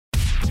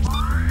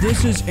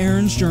This is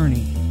Aaron's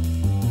Journey.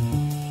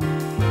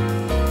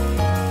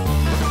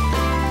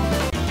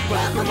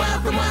 Welcome,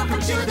 welcome,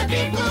 welcome to the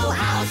Big Blue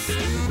House.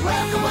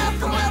 Welcome,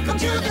 welcome, welcome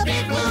to the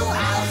Big Blue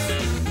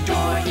House.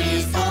 Door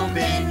is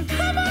open.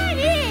 Come on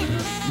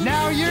in.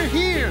 Now you're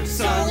here,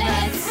 So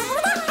let's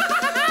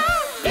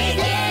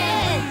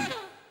begin.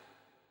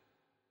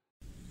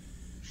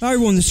 Hi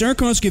everyone, this is Aaron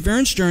Konoski of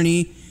Aaron's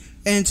Journey,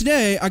 and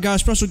today I got a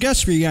special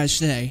guest for you guys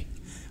today.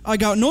 I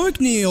got Noah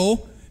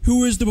McNeil,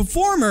 who is the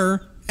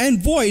performer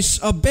and voice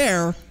of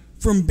Bear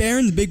from Bear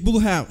in the Big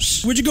Blue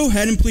House. Would you go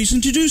ahead and please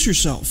introduce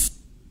yourself?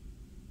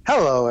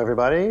 Hello,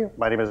 everybody.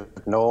 My name is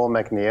Noel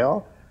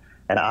McNeil,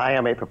 and I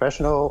am a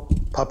professional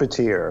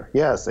puppeteer.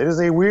 Yes, it is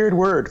a weird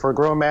word for a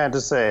grown man to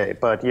say,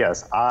 but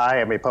yes, I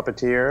am a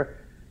puppeteer.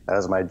 That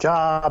is my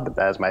job.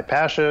 That is my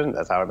passion.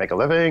 That's how I make a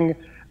living.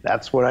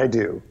 That's what I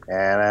do.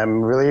 And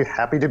I'm really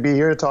happy to be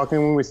here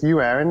talking with you,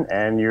 Aaron,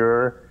 and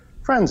your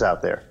friends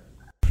out there.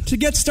 To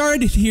get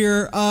started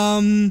here,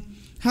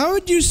 how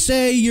would you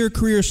say your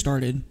career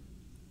started?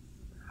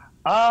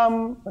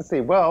 Let's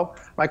see. Well,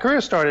 my career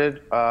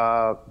started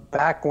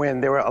back when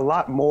there were a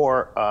lot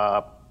more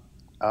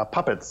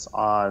puppets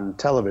on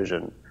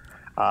television.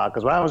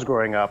 Because when I was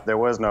growing up, there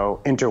was no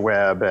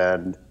interweb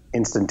and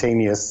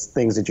instantaneous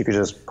things that you could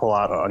just pull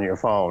out on your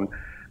phone.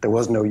 There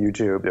was no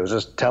YouTube. There was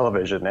just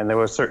television. And there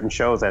were certain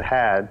shows that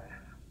had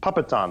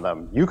puppets on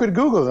them. You could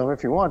Google them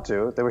if you want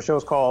to. There were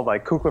shows called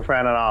like Kukla,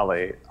 Fran, and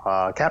Ollie,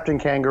 Captain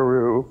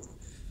Kangaroo,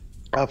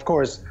 of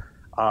course,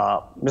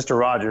 Mr.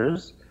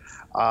 Rogers.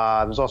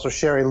 There's also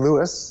Sherry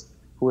Lewis,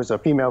 who was a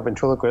female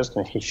ventriloquist,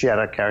 and she had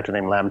a character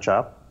named Lamb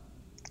Chop.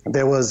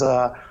 There was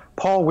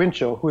Paul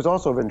Winchell, who was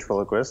also a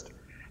ventriloquist.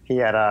 He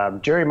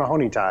had Jerry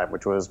Mahoney Time,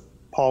 which was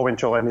Paul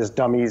Winchell and his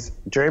dummies,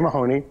 Jerry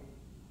Mahoney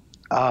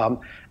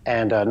and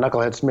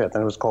Knucklehead Smith,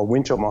 and it was called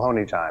Winchell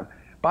Mahoney Time.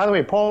 By the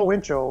way, Paul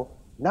Winchell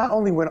not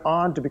only went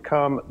on to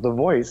become the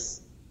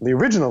voice, the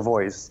original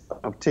voice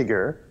of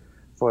Tigger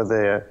for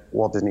the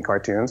Walt Disney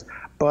cartoons,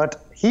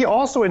 but he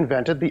also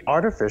invented the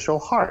artificial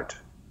heart.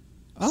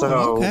 Oh,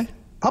 so okay.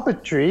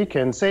 Puppetry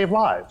can save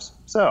lives.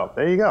 So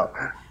there you go.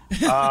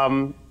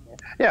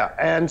 Yeah,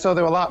 and so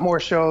there were a lot more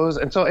shows,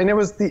 and it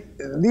was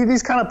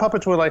these kind of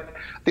puppets were like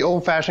the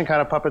old-fashioned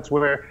kind of puppets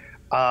where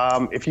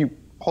if you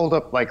hold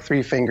up like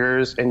three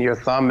fingers and your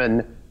thumb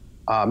and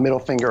middle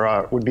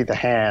finger would be the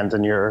hands,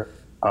 and your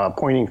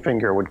pointing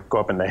finger would go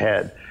up in the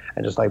head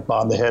and just like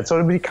bob the head. So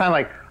it would be kind of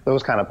like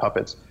those kind of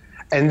puppets.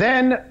 And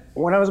then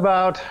when I was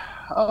about,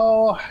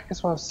 I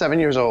guess when I was 7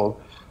 years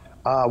old,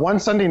 one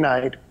Sunday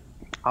night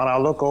on our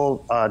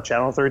local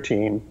Channel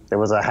 13, there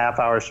was a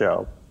half-hour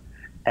show,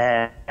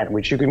 and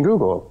which you can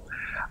Google.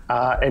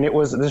 And it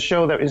was this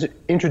show that was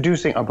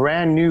introducing a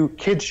brand new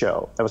kid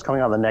show that was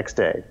coming on the next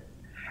day.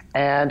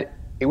 And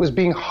it was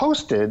being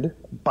hosted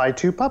by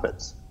two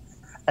puppets.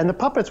 And the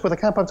puppets were the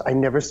kind of puppets I'd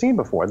never seen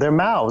before. Their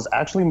mouths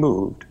actually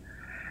moved.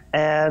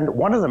 And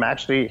one of them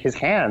actually, his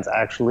hands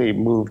actually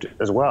moved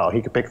as well.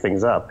 He could pick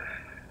things up.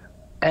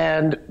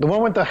 And the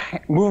one with the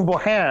movable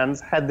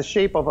hands had the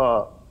shape of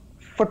a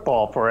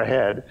football for a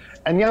head.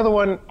 And the other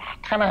one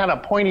kind of had a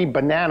pointy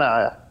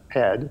banana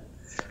head.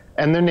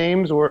 And their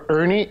names were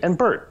Ernie and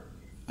Bert.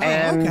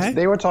 And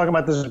they were talking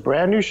about this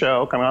brand new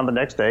show coming on the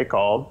next day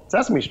called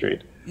Sesame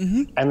Street.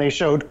 Mm-hmm. And they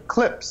showed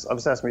clips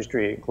of Sesame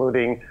Street,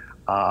 including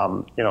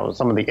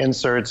some of the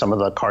inserts, some of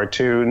the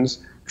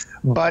cartoons.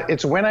 But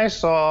it's when I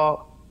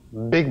saw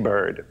Big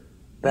Bird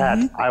that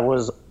I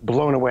was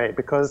blown away,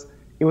 because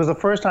it was the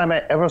first time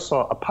I ever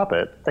saw a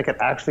puppet that could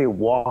actually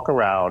walk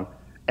around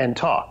and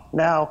talk.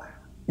 Now,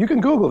 you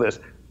can Google this.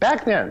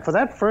 Back then, for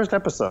that first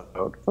episode,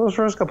 for those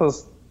first couple of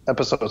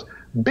episodes,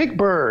 Big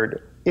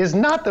Bird is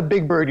not the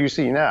Big Bird you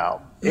see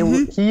now.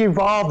 He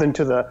evolved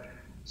into the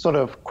sort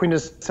of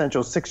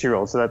quintessential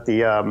 6-year-old so that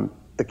the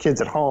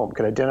kids at home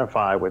could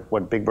identify with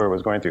what Big Bird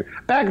was going through.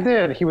 Back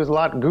then, he was a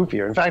lot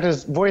goofier. In fact,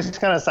 his voice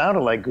kind of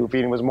sounded like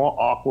Goofy, and was more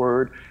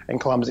awkward and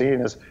clumsy,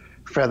 and his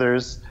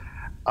feathers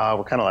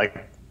were kind of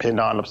like pinned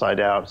on upside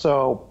down.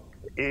 So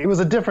it was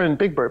a different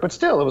Big Bird, but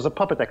still, it was a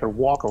puppet that could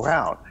walk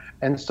around.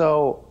 And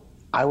so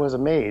I was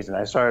amazed, and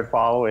I started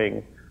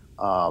following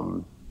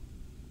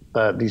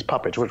these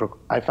puppets, which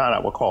I found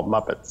out were called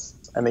Muppets.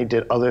 And they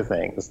did other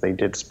things. They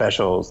did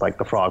specials like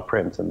the Frog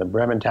Prince and the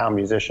Bremen Town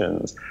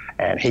Musicians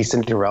and Hey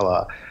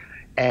Cinderella.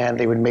 And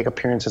they would make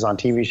appearances on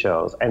TV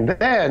shows. And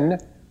then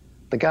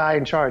the guy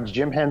in charge,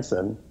 Jim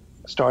Henson,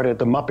 started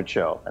the Muppet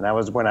Show. And that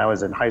was when I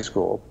was in high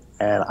school.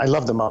 And I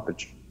loved the Muppet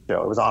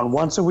Show. It was on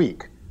once a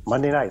week,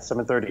 Monday night,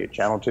 7:30 at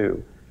Channel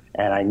 2.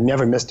 And I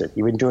never missed it,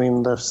 even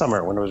during the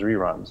summer when it was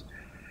reruns.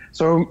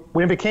 So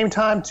when it became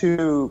time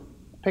to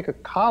pick a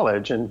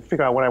college and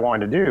figure out what I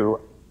wanted to do,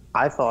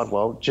 I thought,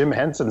 well, Jim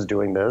Henson's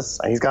doing this,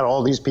 and he's got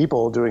all these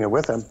people doing it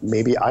with him.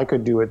 Maybe I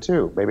could do it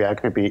too. Maybe I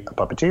could be a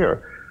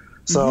puppeteer.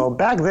 So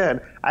back then,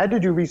 I had to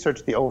do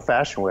research the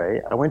old-fashioned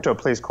way. I went to a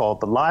place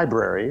called the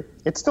Library.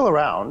 It's still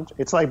around.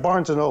 It's like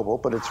Barnes & Noble,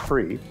 but it's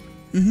free.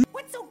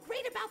 What's so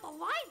great about the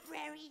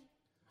library?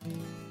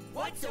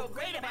 What's so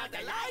great about the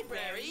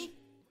library?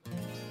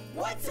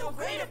 What's so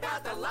great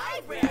about the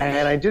library?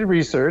 And I did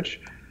research,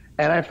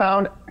 And I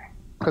found,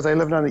 because I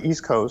lived on the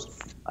East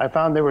Coast, I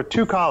found there were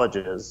 2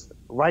 colleges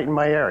right in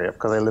my area,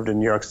 because I lived in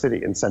New York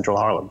City in central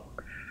Harlem.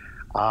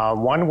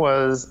 One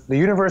was the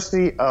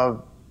University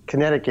of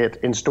Connecticut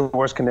in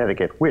Storrs,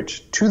 Connecticut,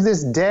 which to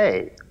this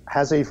day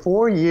has a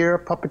 4-year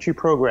puppetry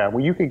program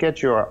where you could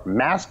get your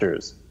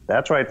master's.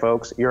 That's right,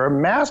 folks, your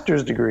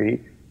master's degree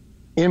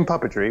in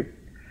puppetry.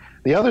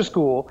 The other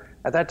school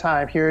at that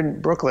time here in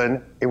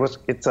Brooklyn,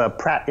 it's a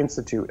Pratt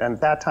Institute, and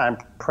at that time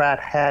Pratt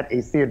had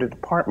a theater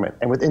department,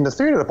 and within the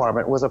theater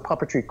department was a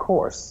puppetry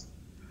course.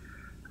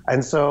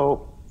 And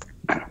so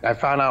I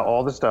found out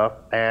all this stuff,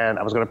 and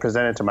I was going to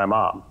present it to my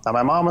mom. Now,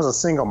 my mom was a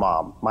single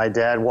mom. My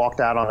dad walked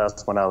out on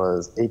us when I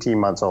was 18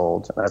 months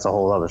old. That's a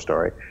whole other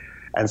story.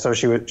 And so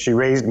she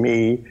raised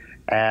me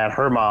and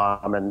her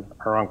mom and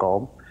her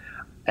uncle,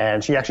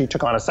 and she actually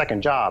took on a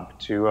second job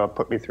to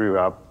put me through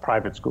a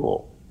private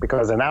school,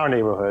 because in our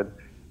neighborhood,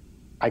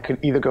 I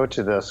could either go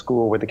to the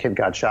school where the kid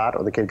got shot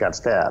or the kid got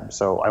stabbed.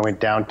 So I went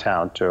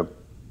downtown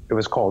it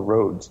was called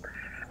Rhodes,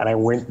 and I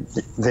went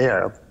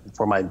there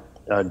for my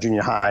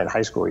junior high and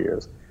high school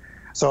years.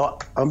 So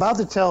I'm about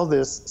to tell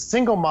this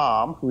single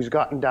mom who's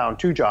gotten down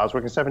 2 jobs,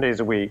 working 7 days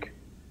a week,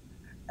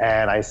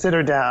 and I sit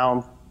her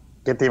down,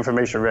 get the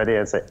information ready,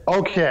 and say,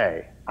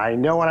 okay, I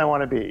know what I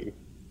want to be.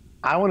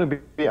 I want to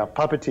be a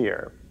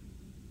puppeteer.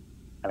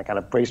 And I kind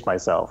of braced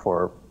myself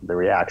for the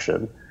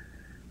reaction.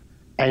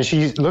 And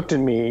she looked at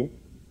me,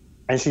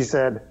 and she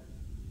said,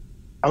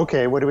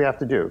 okay, what do we have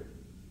to do?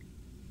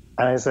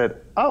 And I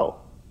said, oh,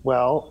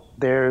 well,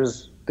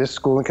 there's this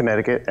school in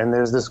Connecticut, and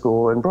there's this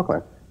school in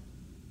Brooklyn.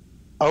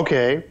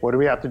 Okay, what do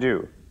we have to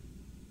do?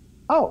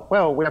 Oh,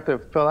 well, we have to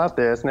fill out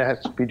this, and it has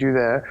to be do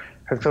there,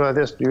 fill out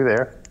this, do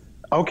there.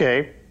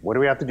 Okay, what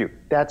do we have to do?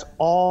 That's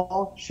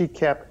all she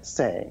kept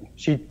saying.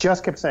 She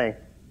just kept saying,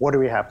 what do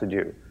we have to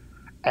do?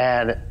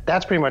 And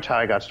that's pretty much how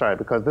I got started,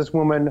 because this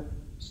woman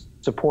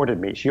supported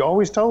me. She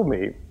always told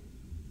me,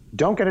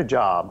 don't get a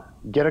job,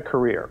 get a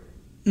career.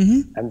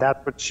 Mm-hmm. And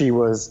that's what she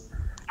was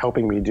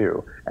helping me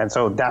do. And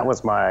so that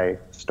was my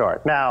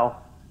start.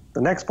 Now, the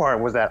next part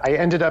was that I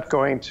ended up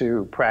going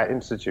to Pratt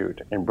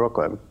Institute in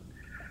Brooklyn.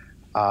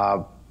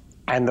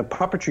 And the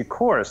puppetry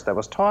course that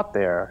was taught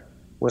there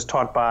was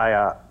taught by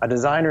a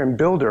designer and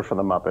builder for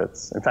the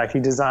Muppets. In fact, he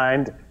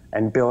designed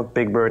and built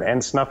Big Bird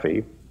and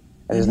Snuffy.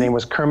 And his name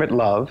was Kermit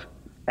Love.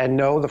 And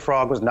no, the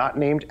frog was not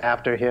named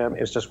after him.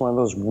 It's just one of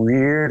those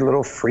weird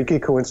little freaky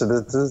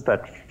coincidences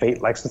that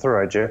fate likes to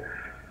throw at you.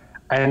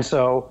 And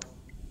so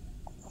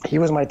he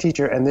was my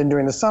teacher. And then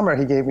during the summer,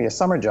 he gave me a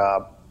summer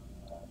job.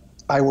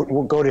 I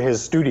would go to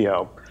his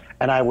studio,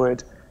 and I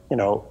would,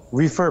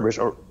 refurbish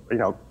or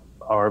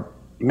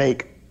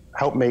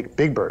help make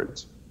Big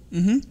Birds.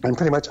 Mm-hmm. And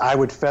pretty much I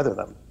would feather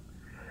them.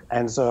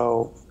 And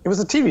so it was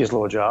a tedious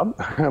little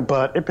job,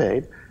 but it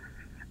paid.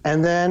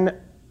 And then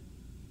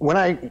when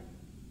I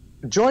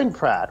joined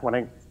Pratt, when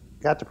I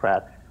got to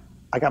Pratt,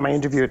 I got my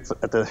interview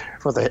with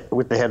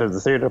the head of the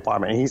theater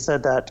department, and he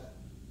said that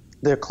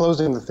they're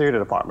closing the theater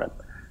department.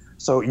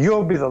 So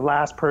you'll be the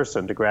last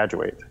person to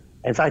graduate.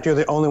 In fact, you're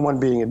the only one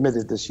being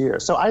admitted this year.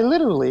 So I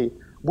literally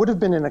would have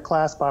been in a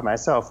class by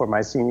myself for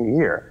my senior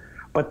year.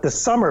 But the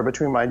summer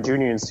between my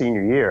junior and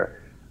senior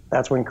year,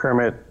 that's when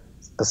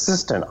Kermit's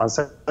assistant on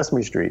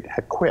Sesame Street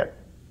had quit.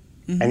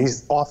 Mm-hmm. And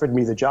he's offered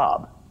me the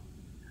job.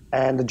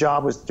 And the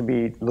job was to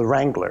be the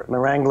wrangler. And the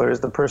wrangler is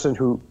the person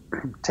who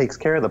takes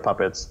care of the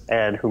puppets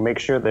and who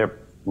makes sure they're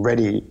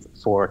ready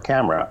for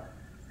camera.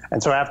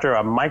 And so after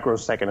a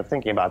microsecond of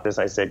thinking about this,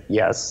 I said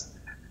yes.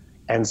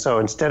 And so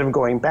instead of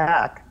going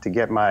back to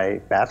get my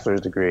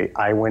bachelor's degree,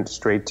 I went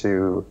straight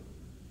to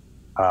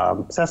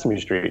Sesame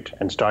Street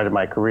and started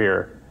my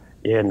career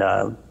in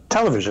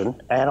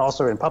television and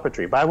also in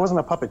puppetry. But I wasn't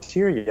a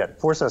puppeteer yet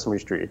for Sesame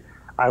Street.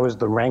 I was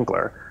the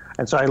wrangler.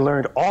 And so I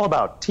learned all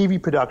about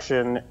TV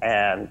production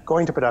and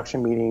going to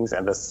production meetings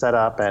and the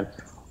setup and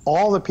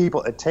all the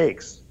people it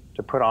takes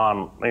to put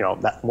on,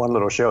 that one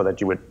little show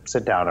that you would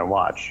sit down and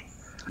watch.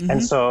 Mm-hmm.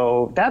 And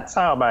so that's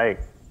how my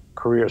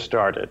career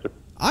started.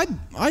 I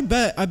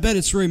bet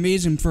it's really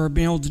amazing for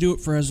being able to do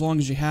it for as long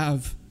as you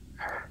have.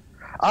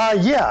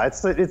 Yeah,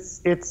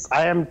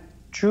 I am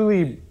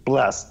truly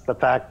blessed the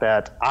fact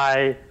that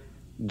I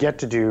get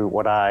to do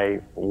what I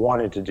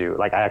wanted to do.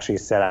 Like I actually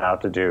set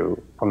out to do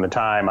from the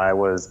time I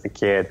was a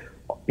kid,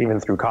 even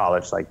through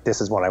college. Like this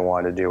is what I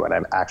wanted to do, and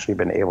I've actually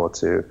been able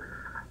to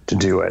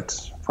do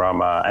it.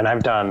 And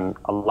I've done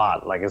a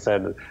lot. Like I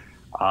said,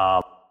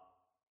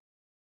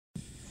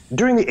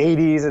 during the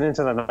 80s and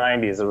into the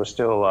 90s, there were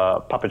still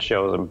puppet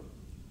shows and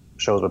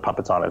shows with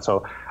puppets on it.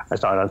 So I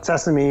started on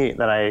Sesame,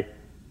 then I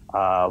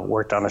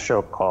worked on a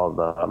show called,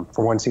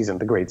 for one season,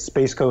 The Great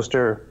Space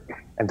Coaster,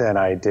 and then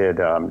I did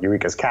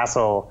Eureka's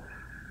Castle,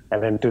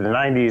 and then through the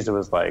 90s, it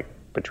was like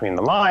Between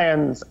the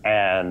Lions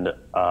and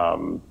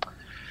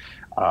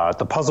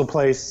The Puzzle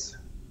Place,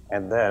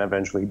 and then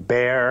eventually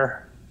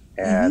Bear,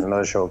 and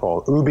another show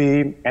called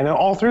Ubi. And then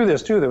all through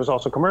this, too, there was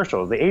also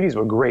commercials. The 80s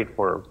were great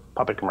for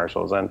puppet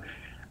commercials, and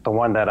the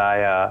one that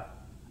I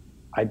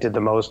did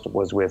the most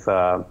was with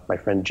my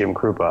friend Jim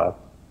Krupa,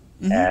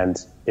 and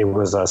it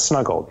was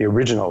Snuggle, the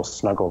original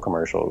Snuggle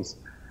commercials,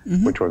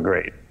 which were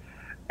great.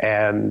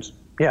 And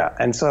yeah,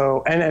 and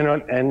so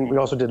and we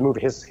also did the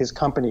movie. His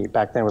company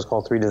back then was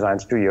called 3 Design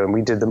Studio, and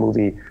we did the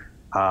movie,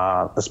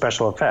 the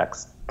special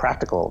effects,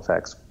 practical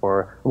effects,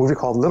 for a movie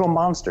called Little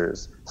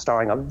Monsters,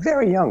 starring a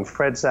very young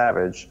Fred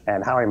Savage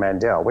and Howie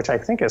Mandel, which I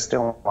think is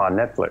still on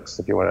Netflix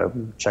if you want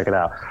to check it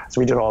out. So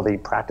we did all the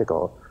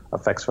practical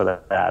effects for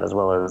that, as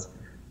well as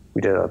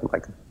we did a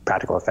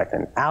practical effect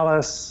in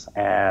Alice,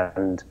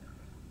 and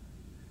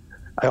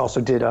I also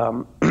did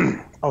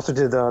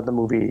the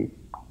movie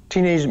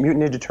Teenage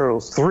Mutant Ninja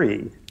Turtles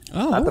 3.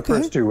 Not the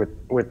first two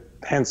with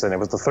Henson. It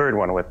was the third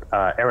one with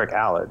Eric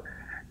Allard.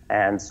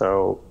 And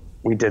so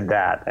we did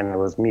that, and it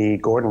was me,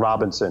 Gordon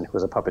Robinson, who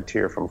was a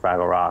puppeteer from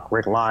Fraggle Rock,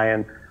 Rick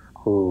Lyon,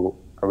 who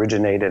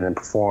originated and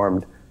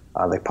performed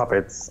the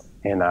puppets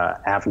in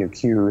Avenue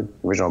Q,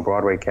 the original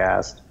Broadway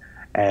cast,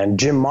 and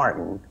Jim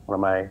Martin, one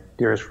of my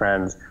dearest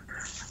friends,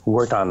 who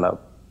worked on the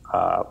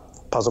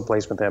Puzzle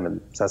Place with him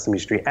in Sesame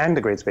Street and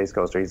The Great Space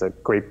Coaster. He's a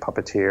great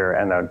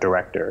puppeteer and a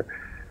director.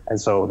 And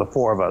so the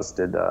 4 of us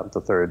did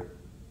the third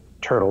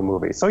Turtle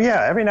movie. So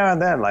yeah, every now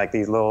and then,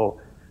 these little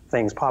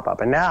things pop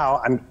up. And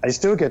now I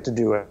still get to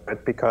do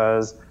it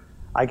because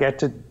I get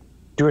to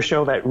do a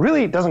show that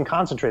really doesn't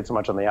concentrate so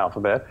much on the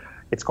alphabet.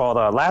 It's called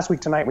Last Week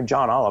Tonight with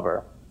John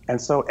Oliver.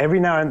 And so every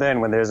now and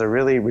then when there's a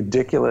really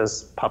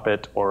ridiculous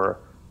puppet or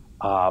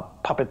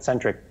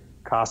puppet-centric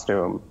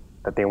costume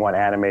that they want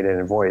animated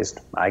and voiced,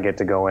 I get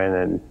to go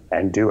in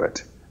and do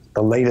it.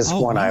 The latest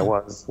one I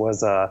was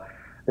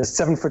this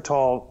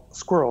 7-foot-tall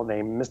squirrel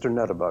named Mr.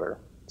 Nuttabutter.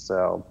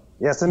 So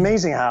yeah, it's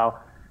amazing how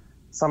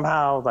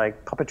somehow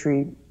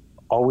puppetry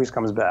always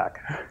comes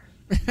back.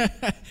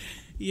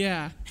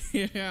 Yeah.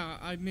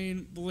 I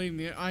mean, believe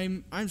me,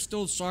 I'm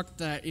still shocked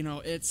that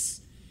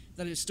it's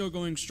still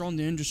going strong in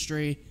the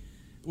industry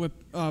with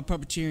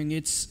puppeteering.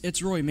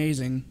 It's really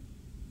amazing.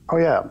 Oh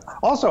yeah.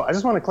 Also, I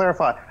just want to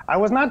clarify, I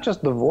was not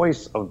just the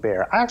voice of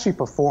Bear. I actually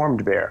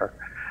performed Bear.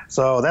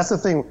 So that's the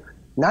thing.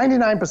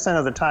 99%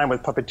 of the time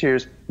with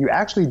puppeteers, you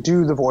actually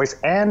do the voice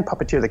and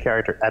puppeteer the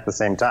character at the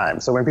same time.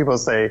 So when people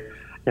say,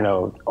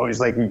 always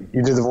you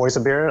did the voice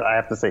of Bear, I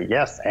have to say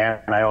yes,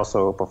 and I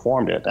also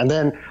performed it. And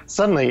then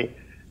suddenly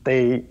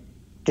they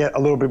get a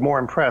little bit more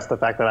impressed the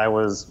fact that I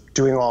was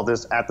doing all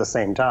this at the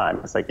same time.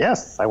 It's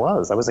yes, I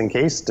was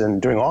encased and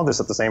doing all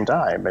this at the same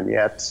time, and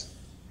yet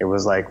it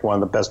was one of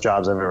the best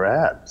jobs I've ever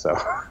had. So.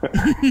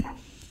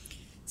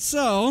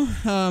 So,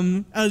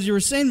 as you were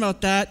saying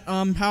about that,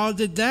 how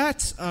did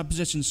that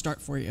position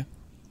start for you?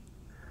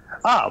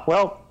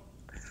 Well,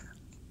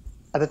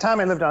 at the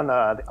time I lived on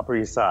the Upper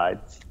East Side,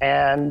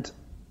 and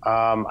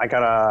I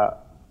got a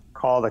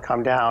call to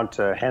come down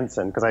to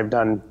Henson because I've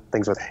done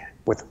things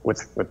with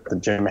the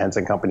Jim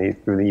Henson Company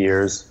through the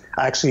years.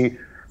 I actually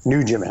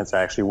knew Jim Henson.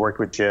 I actually worked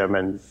with Jim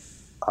and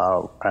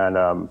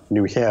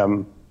knew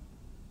him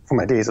from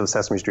my days of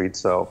Sesame Street.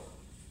 So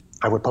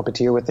I would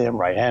puppeteer with him,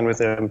 right hand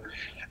with him.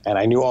 And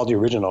I knew all the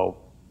original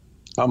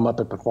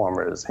Muppet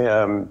performers,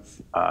 him,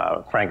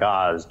 Frank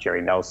Oz,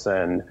 Jerry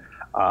Nelson,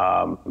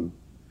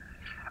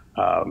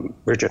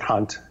 Richard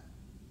Hunt,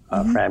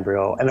 Fran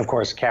Brill, and of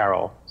course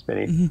Carol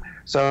Spinney.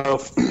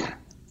 So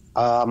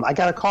I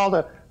got a call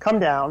to come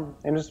down,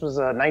 and this was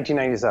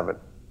 1997,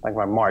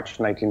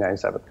 March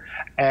 1997.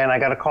 And I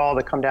got a call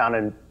to come down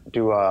and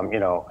do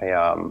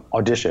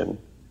audition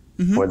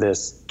for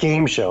this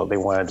game show they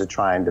wanted to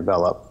try and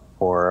develop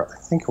for, I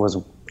think it was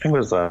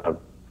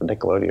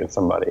Nickelodeon,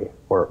 somebody,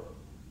 or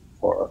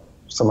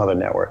some other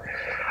network.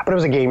 But it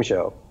was a game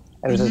show,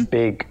 and it was this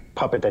big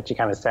puppet that you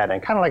kind of sat in,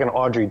 kind of like an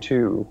Audrey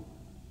 2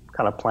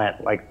 kind of plant,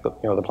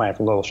 the plant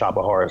from Little Shop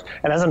of Horrors.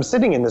 And as I'm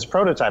sitting in this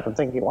prototype, I'm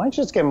thinking, why don't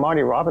you just get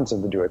Marty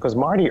Robinson to do it? Because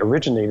Marty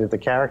originated the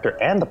character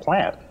and the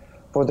plant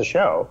for the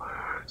show.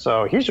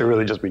 So he should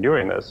really just be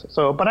doing this.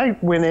 But I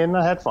went in,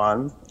 I had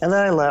fun, and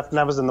then I left, and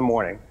that was in the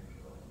morning.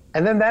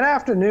 And then that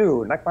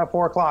afternoon, about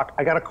 4 o'clock,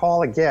 I got a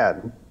call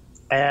again.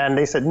 And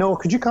they said, no,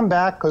 could you come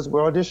back? Because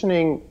we're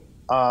auditioning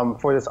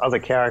for this other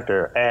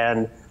character,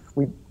 and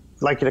we'd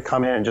like you to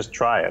come in and just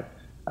try it.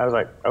 I was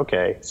like,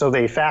 okay. So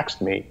they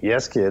faxed me.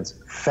 Yes, kids,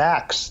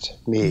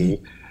 faxed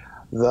me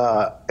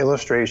the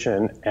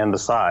illustration and the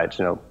sides,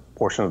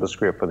 portion of the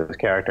script for this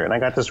character. And I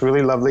got this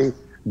really lovely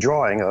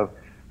drawing of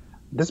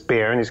this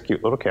bear and these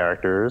cute little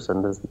characters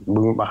and this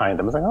moon behind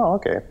them. I was like, oh,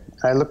 okay.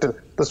 I looked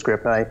at the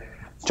script, and I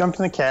jumped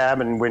in the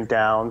cab and went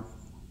down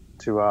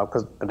to,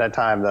 because at that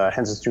time the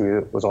Henson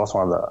Studio was also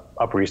on the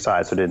Upper East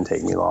Side, so it didn't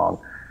take me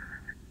long.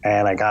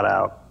 And I got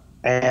out.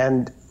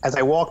 And as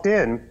I walked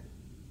in,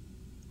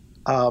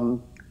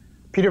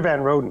 Peter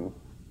Van Roden,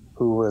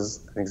 who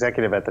was an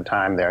executive at the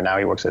time there, now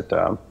he works at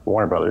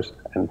Warner Brothers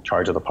in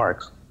charge of the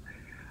parks,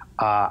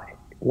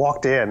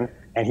 walked in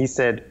and he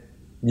said,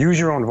 use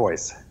your own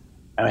voice.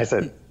 And I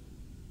said,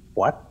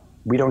 what?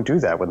 We don't do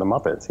that with the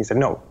Muppets. He said,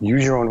 no,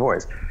 use your own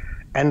voice.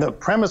 And the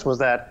premise was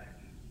that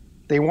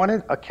they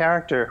wanted a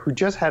character who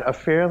just had a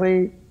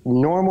fairly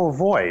normal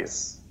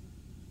voice,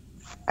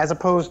 as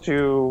opposed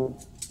to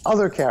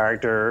other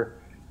character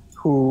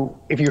who,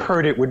 if you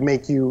heard it, would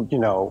make you,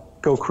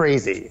 go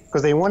crazy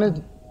because they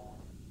wanted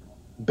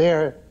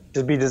Bear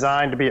to be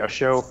designed to be a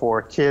show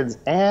for kids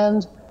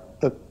and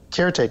the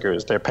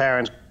caretakers, their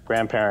parents,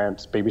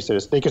 grandparents,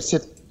 babysitters. They could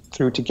sit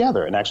through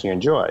together and actually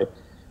enjoy.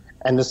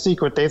 And the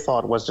secret, they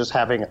thought, was just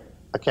having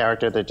a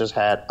character that just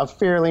had a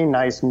fairly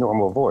nice,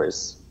 normal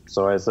voice.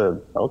 So I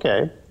said,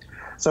 okay.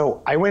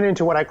 So I went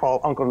into what I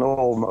call Uncle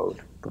Noel mode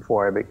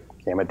before I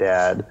became a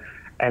dad.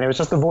 And it was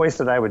just the voice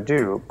that I would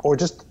do, or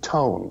just the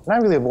tone.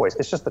 Not really a voice,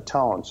 it's just the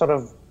tone. Sort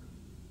of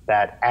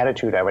that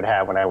attitude I would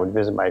have when I would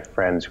visit my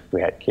friends who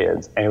had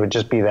kids. And it would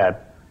just be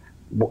that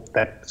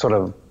sort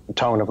of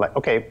tone of like,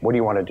 okay, what do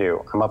you want to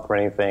do? I'm up for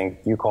anything.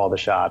 You call the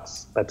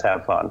shots. Let's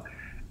have fun.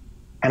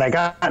 And I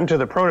got into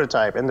the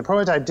prototype, and the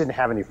prototype didn't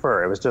have any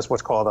fur. It was just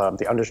what's called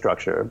the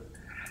understructure.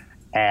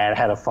 And it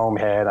had a foam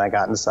head, and I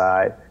got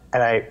inside.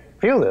 And I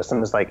feel this,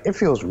 and it's like, it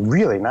feels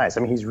really nice.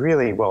 I mean, he's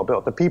really well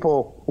built. The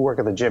people who work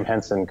at the Jim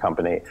Henson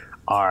Company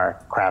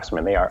are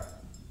craftsmen. They are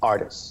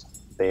artists.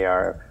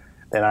 They're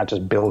not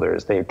just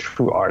builders. They're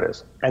true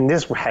artists. And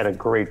this had a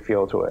great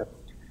feel to it.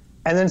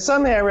 And then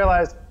suddenly I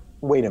realized,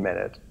 wait a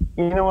minute.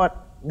 You know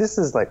what? This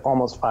is like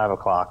almost 5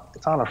 o'clock.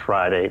 It's on a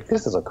Friday.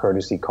 This is a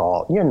courtesy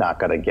call. You're not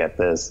going to get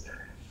this.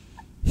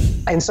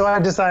 And so I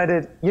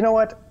decided, you know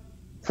what?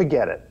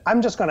 Forget it.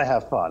 I'm just going to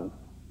have fun.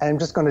 And I'm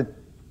just going to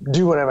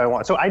do whatever I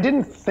want. So I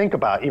didn't think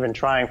about even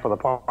trying for the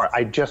part.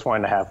 I just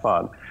wanted to have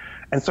fun.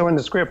 And so in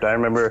the script, I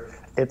remember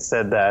it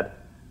said that,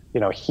 you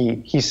know,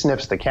 he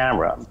sniffs the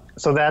camera.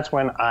 So that's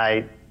when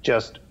I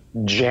just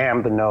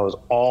jammed the nose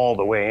all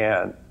the way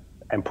in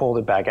and pulled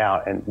it back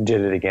out and did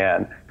it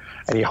again.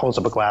 And he holds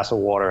up a glass of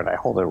water, and I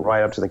hold it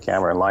right up to the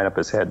camera and line up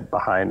his head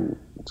behind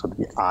so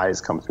the eyes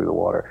come through the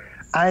water.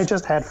 I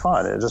just had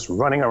fun. It just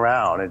running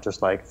around and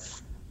just like,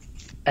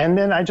 and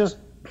then I just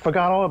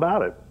forgot all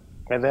about it.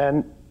 And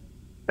then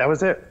that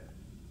was it.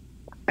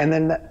 And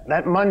then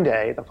that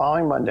Monday, the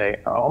following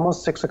Monday,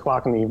 almost 6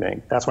 o'clock in the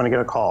evening, that's when I get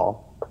a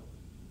call.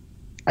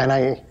 And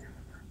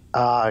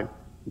I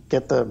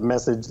get the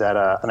message that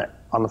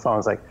on the phone,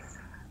 it's like,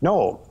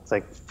 no, it's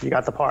like, you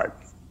got the part.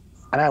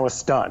 And I was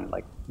stunned,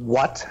 like,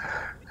 what?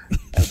 And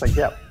it's like,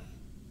 yep,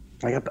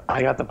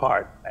 I got the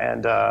part.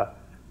 And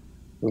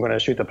we're going to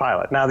shoot the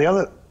pilot. Now, the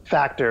other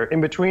factor, in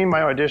between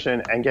my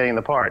audition and getting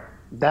the part,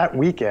 that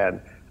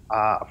weekend,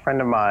 a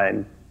friend of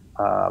mine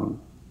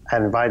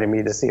had invited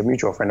me to see a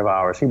mutual friend of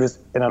ours. He was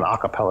in an a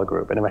cappella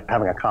group and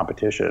having a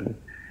competition.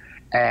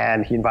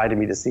 And he invited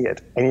me to see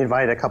it. And he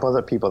invited a couple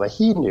other people that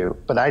he knew,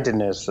 but I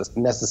didn't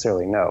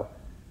necessarily know.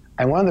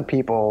 And one of the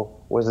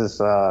people was this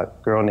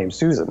girl named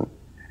Susan.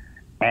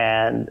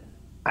 And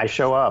I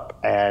show up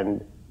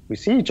and we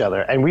see each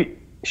other. And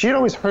she had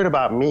always heard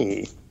about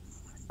me.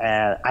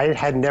 And I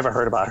had never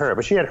heard about her.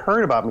 But she had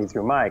heard about me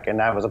through Mike,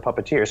 and I was a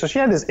puppeteer. So she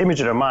had this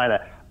image in her mind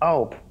that,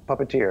 oh,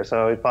 puppeteer.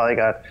 So he probably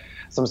got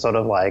some sort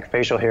of like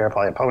facial hair,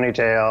 probably a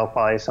ponytail,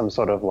 probably some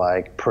sort of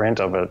like print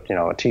of a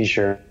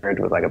T-shirt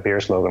with like a beer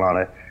slogan on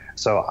it.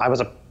 So I was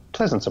a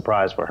pleasant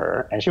surprise for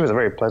her, and she was a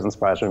very pleasant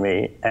surprise for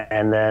me.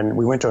 And then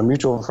we went to a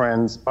mutual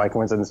friend's, by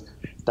coincidence,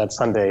 that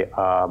Sunday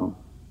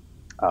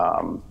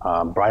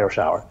bridal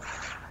shower.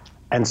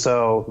 And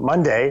so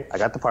Monday, I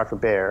got the part for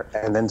Bear,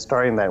 and then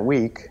starting that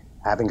week,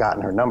 having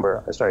gotten her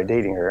number, I started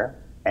dating her,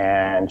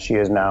 and she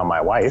is now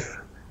my wife.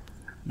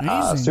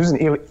 Susan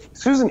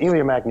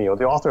Elia MacNeil,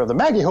 the author of The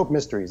Maggie Hope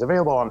Mysteries,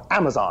 available on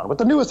Amazon with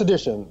the newest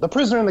edition, The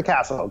Prisoner in the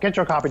Castle. Get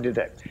your copy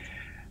today.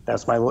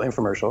 That's my little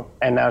infomercial.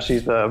 And now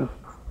she's the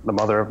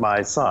mother of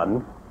my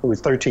son, who is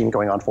 13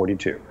 going on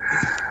 42.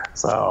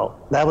 So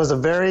that was a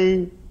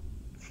very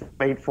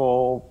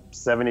fateful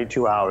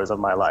 72 hours of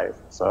my life.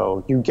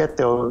 So you get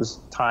those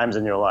times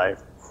in your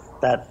life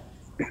that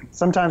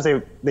sometimes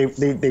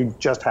they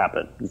just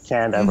happen. You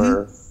can't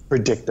ever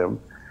predict them.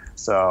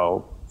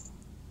 So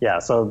yeah,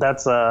 so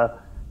that's how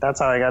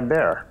I got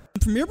Bear.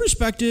 From your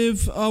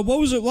perspective, what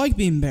was it like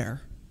being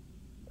Bear?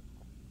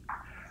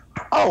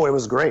 Oh, it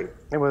was great.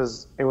 It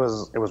was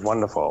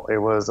wonderful. It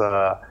was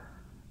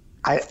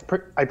I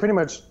pretty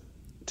much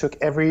took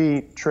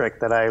every trick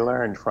that I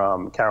learned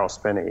from Carol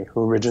Spinney,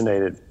 who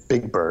originated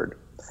Big Bird,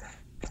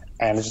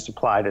 and I just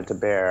applied it to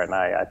Bear, and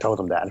I told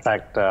him that. In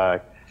fact,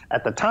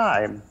 at the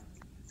time,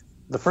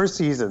 the first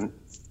season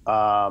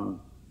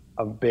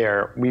of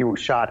Bear, we were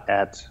shot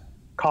at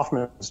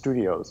Kaufman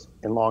Studios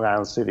in Long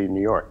Island City,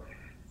 New York.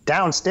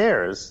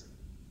 Downstairs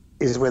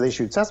is where they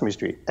shoot Sesame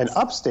Street, and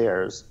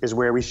upstairs is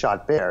where we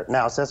shot Bear.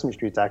 Now Sesame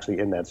Street's actually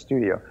in that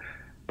studio,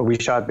 but we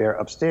shot Bear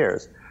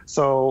upstairs.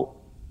 So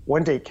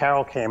one day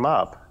Carol came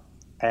up,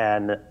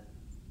 and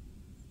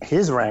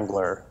his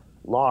wrangler,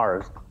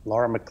 Laura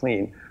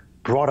McLean,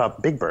 brought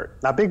up Big Bird.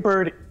 Now Big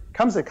Bird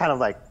comes in kind of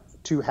like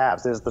two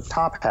halves. There's the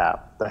top half,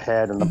 the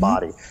head and the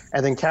body,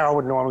 and then Carol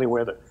would normally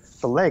wear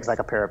the legs like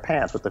a pair of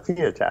pants with the feet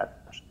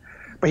attached.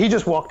 But he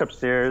just walked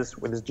upstairs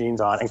with his jeans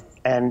on,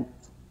 and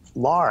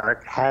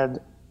Lark has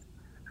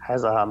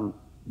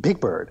Big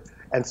Bird.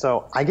 And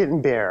so I get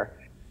in Bear,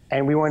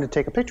 and we wanted to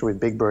take a picture with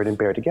Big Bird and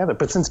Bear together.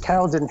 But since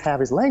Carol didn't have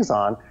his legs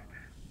on,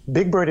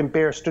 Big Bird and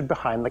Bear stood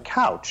behind the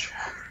couch.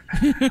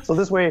 So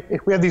this way,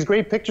 we have these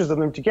great pictures of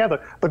them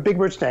together, but Big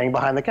Bird's staying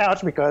behind the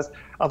couch because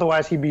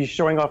otherwise he'd be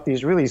showing off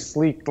these really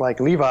sleek, like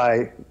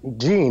Levi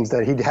jeans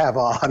that he'd have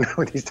on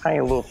with these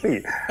tiny little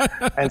feet.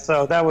 And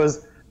so that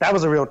was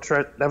a real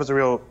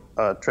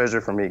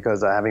treasure for me,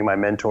 because having my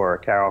mentor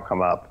Carol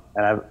come up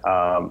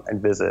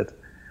and visit,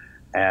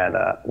 and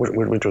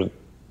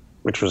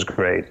which was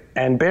great.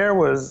 And Bear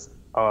was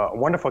a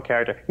wonderful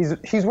character.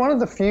 He's one of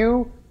the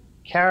few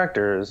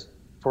characters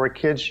for a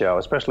kids show,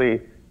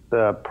 especially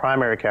the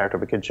primary character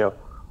of a kids show,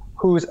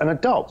 who's an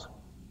adult.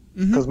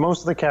 Because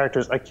most of the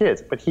characters are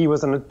kids, but he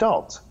was an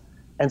adult.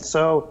 And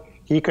so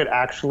he could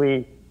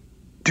actually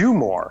do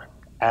more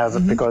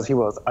because he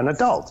was an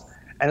adult.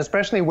 And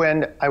especially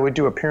when I would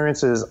do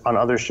appearances on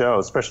other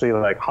shows, especially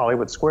like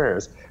Hollywood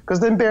Squares, because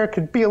then Bear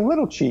could be a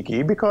little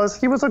cheeky because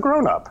he was a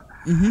grown-up.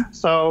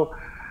 So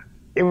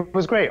it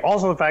was great.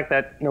 Also the fact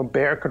that,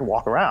 Bear could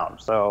walk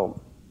around.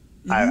 So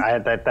I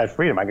had that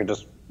freedom. I could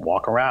just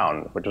walk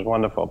around, which was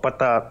wonderful. But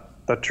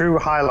the true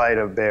highlight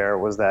of Bear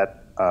was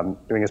that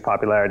during his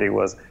popularity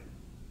was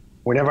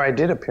whenever I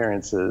did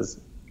appearances,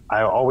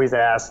 I always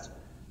asked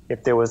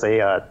if there was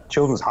a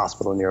children's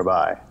hospital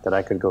nearby that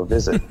I could go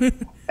visit,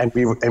 and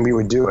we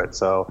would do it.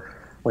 So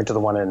went to the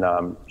one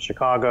in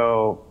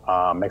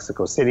Chicago,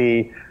 Mexico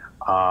City,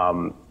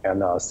 and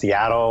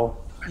Seattle.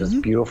 This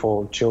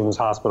beautiful children's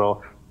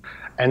hospital,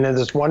 and then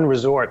this one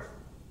resort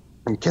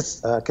in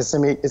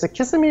Kissimmee. Is it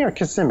Kissimmee or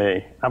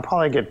Kissimmee? I'll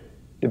probably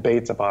get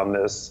debates upon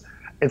this.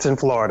 It's in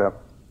Florida,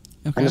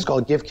 and it's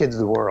called Give Kids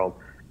the World,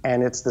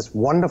 and it's this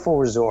wonderful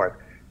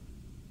resort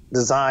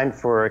designed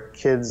for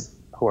kids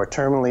who are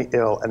terminally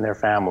ill and their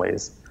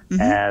families,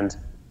 and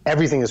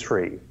everything is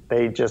free.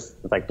 They just,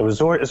 like, the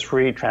resort is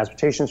free,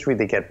 transportation is free,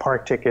 they get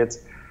park tickets,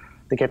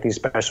 they get these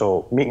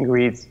special meet and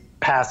greets,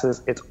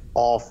 passes, it's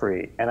all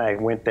free. And I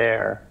went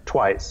there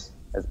twice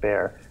as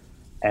Bear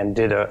and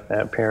did an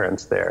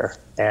appearance there.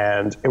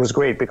 And it was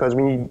great because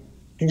when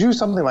you do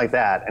something like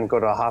that and go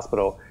to a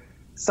hospital,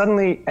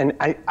 suddenly, and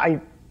I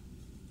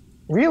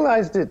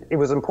realized it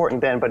was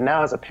important then, but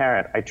now as a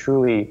parent, I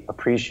truly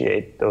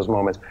appreciate those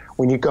moments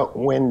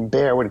when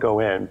Bear would go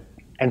in,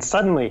 and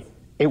suddenly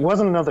it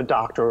wasn't another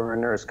doctor or a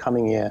nurse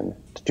coming in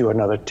to do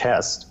another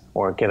test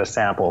or get a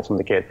sample from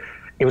the kid.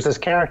 It was this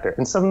character,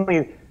 and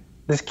suddenly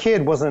this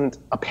kid wasn't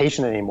a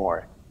patient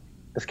anymore.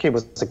 This kid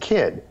was a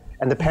kid,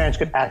 and the parents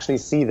could actually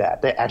see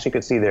that. They actually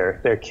could see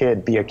their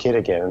kid be a kid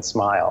again and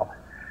smile,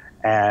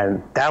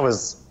 and that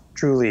was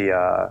truly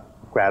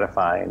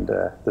gratifying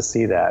to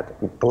see that.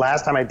 The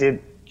last time I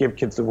did Give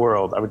Kids the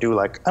World, I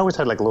always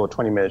had like a little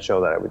 20-minute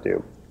show that I would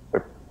do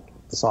with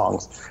the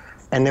songs.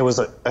 And there was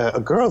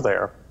a girl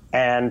there,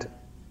 and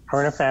her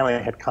and her family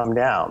had come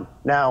down.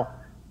 Now,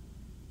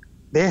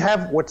 they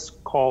have what's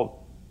called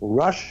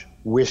rush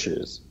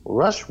wishes.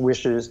 Rush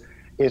wishes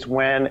is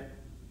when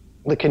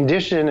the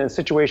condition and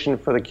situation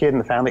for the kid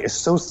and the family is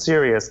so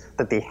serious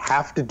that they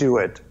have to do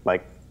it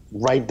like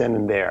right then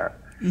and there.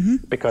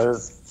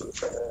 Because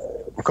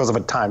of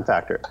a time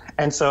factor.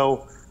 And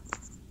so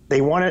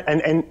they wanted,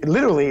 and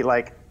literally,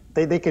 like,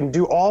 they can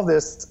do all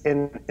this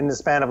in the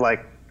span of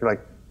like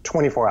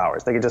 24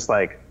 hours. They could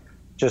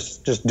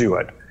just do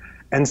it.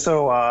 And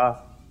so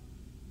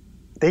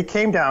they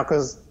came down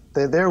because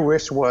their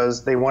wish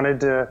was they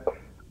wanted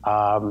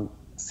to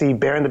see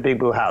Bear in the Big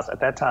Blue House. At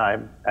that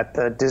time, at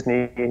the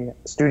Disney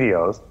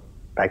Studios,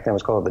 back then it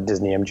was called the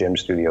Disney MGM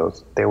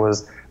Studios, there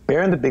was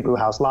Bear in the Big Blue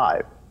House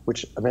Live,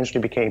 which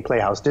eventually became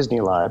Playhouse Disney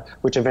Live,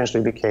 which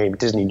eventually became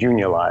Disney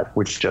Junior Live,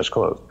 which just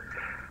closed.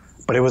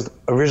 But it was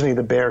originally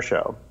the Bear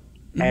show.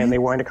 And they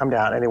wanted to come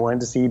down and they wanted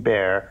to see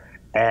Bear.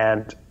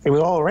 And it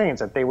was all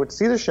arranged that they would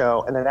see the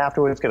show and then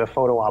afterwards get a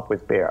photo op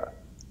with Bear.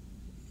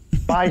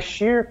 By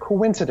sheer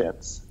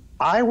coincidence,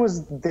 I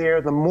was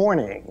there the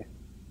morning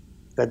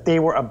that they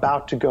were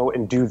about to go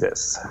and do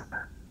this.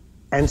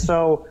 And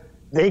so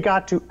they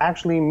got to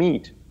actually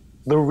meet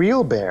the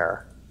real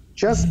Bear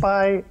just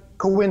by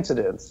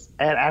coincidence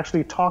and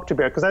actually talk to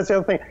Bear, because that's the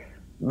other thing.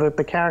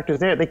 The characters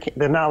there,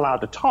 they're not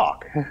allowed to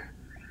talk.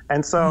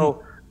 And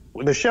so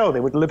the show, they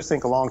would lip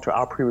sync along to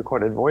our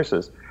pre-recorded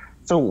voices.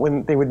 So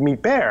when they would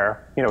meet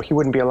Bear, he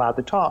wouldn't be allowed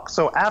to talk.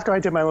 So after I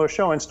did my little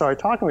show and started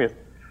talking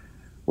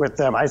with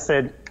them, I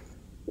said,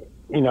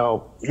 you're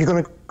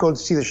going to go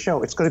see the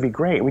show. It's going to be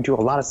great. We do a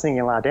lot of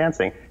singing, a lot of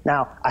dancing.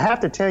 Now, I have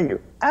to tell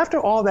you, after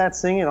all that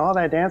singing and all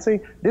that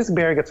dancing, this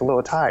Bear gets a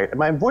little tired, and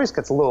my voice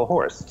gets a little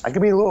hoarse. I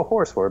can be a little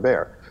hoarse for a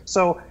Bear.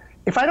 So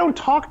if I don't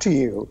talk to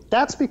you,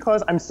 that's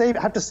because I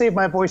have to save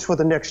my voice for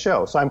the next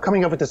show. So I'm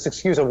coming up with this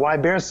excuse of why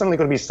Bear's suddenly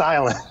going to be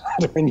silent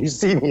when you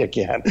see me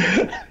again.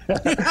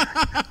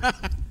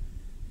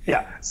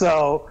 Yeah.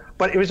 So,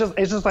 but it's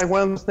just like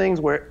one of those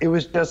things where it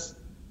was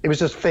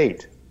just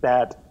fate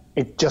that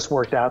it just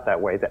worked out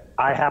that way, that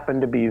I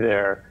happened to be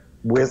there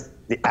with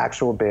the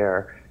actual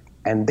Bear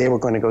and they were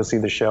going to go see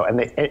the show, and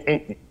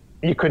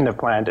you couldn't have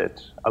planned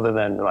it other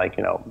than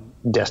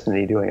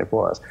destiny doing it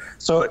for us.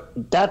 So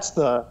that's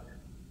the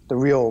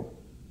real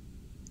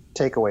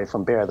takeaway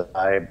from Bear that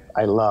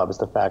I love, is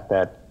the fact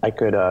that I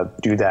could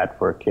do that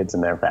for kids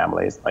and their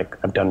families. Like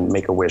I've done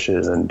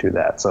Make-A-Wishes and do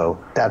that. So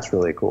that's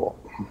really cool.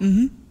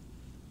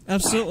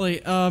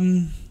 Absolutely.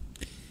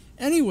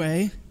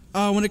 Anyway,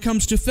 when it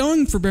comes to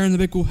filming for Bear in the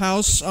Big Blue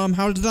House,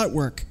 how did that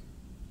work?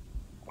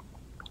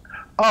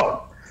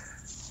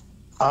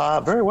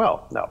 Very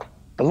well. No.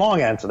 The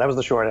long answer, that was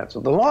the short answer.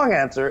 The long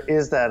answer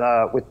is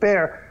that with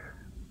Bear,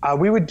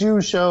 we would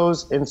do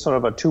shows in sort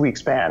of a 2-week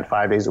span,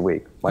 5 days a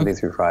week, Monday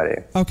through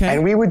Friday. Okay.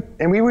 And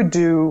we would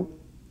do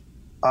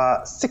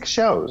 6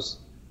 shows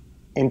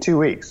in 2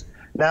 weeks.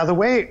 Now, the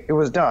way it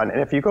was done, and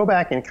if you go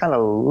back and kind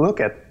of look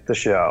at the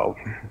show,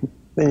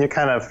 then you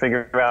kind of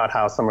figure out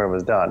how some of it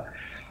was done,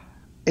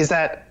 is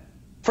that,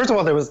 first of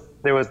all, there was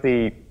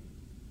the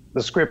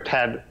script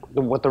had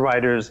what the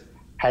writers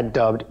had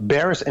dubbed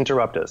Bearus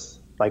Interruptus.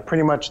 Like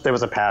pretty much there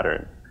was a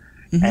pattern.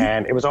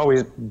 And it was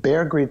always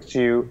Bear greets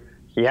you,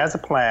 he has a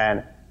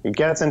plan, he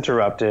gets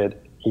interrupted,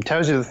 he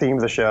tells you the theme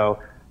of the show,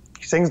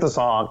 he sings the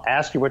song,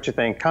 asks you what you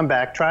think, come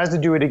back, tries to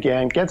do it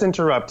again, gets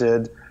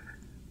interrupted,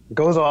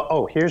 goes off,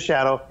 oh, here's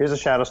a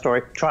Shadow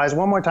story, tries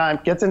one more time,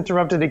 gets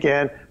interrupted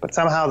again, but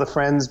somehow the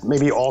friends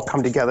maybe all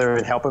come together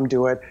and help him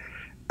do it,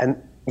 and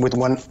with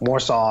one more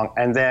song,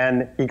 and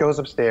then he goes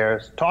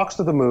upstairs, talks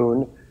to the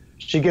moon,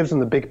 she gives him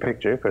the big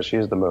picture because she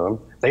is the moon.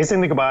 They sing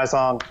the goodbye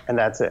song, and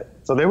that's it.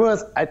 So there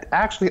was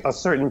actually a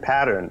certain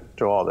pattern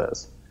to all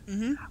this.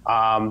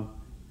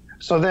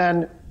 So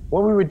then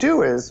what we would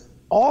do is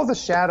all the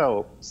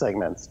Shadow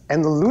segments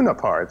and the Luna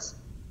parts,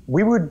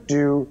 we would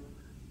do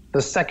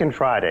the second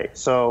Friday.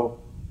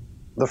 So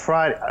the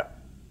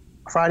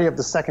Friday of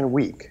the second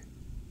week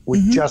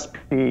would just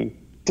be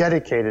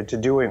dedicated to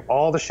doing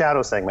all the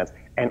Shadow segments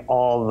and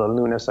all the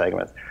Luna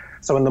segments.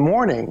 So in the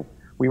morning,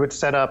 we would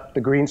set up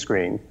the green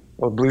screen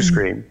or blue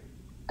screen,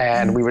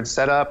 and we would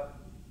set up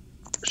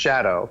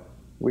Shadow,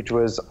 which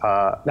was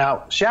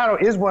now Shadow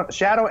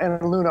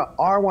and Luna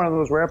are one of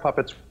those rare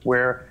puppets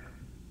where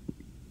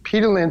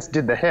Peter Lintz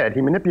did the head,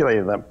 he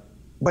manipulated them,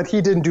 but he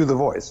didn't do the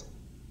voice.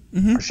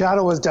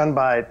 Shadow was done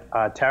by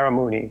Tara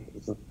Mooney,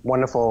 a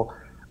wonderful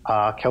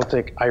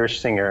Celtic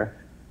Irish singer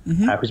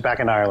who's back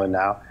in Ireland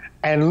now,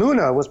 and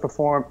Luna was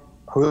performed.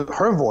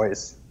 Her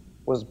voice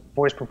was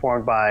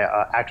performed by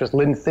actress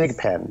Lynn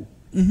Thigpen,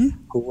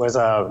 who was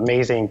an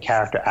amazing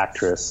character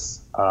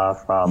actress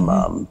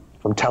from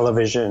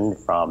television,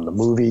 from the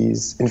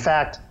movies. In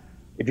fact,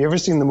 if you've ever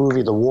seen the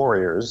movie The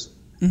Warriors,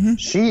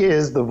 she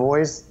is the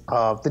voice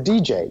of the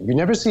DJ. You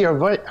never see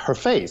her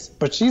face,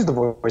 but she's the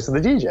voice of the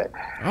DJ.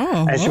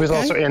 Oh, and she was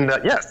also in the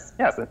yes,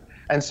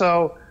 and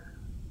so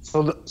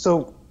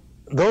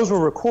those were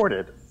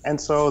recorded,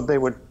 and so they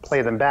would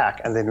play them back,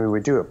 and then we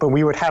would do it. But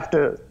we would have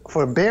to,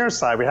 for Bear's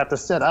side, we'd have to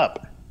set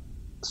up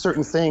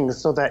certain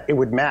things so that it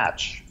would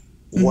match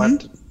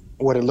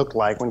what it looked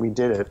like when we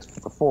did it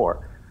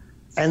before.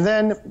 And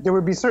then there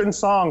would be certain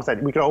songs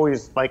that we could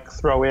always like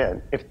throw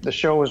in if the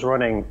show was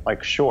running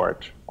like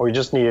short or you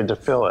just needed to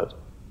fill it.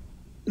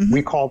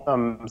 We called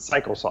them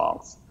cycle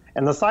songs.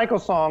 And the cycle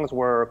songs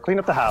were Clean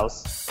Up the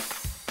House.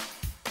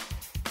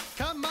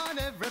 Come on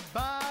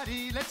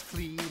everybody, let's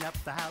clean up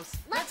the house.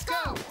 Let's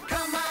go!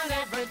 Come on,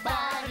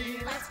 everybody,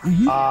 let's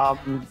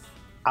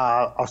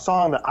A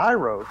song that I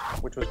wrote,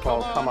 which was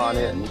called Come On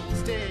In.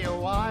 Stay a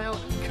while,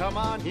 come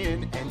on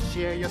in and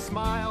share your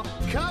smile.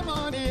 Come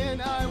on in,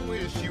 I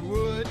wish you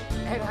would.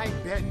 And I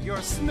bet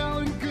you're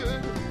smelling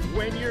good.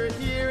 When you're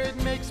here, it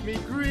makes me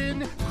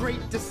grin.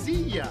 Great to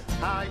see ya,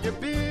 how you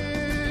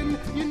been?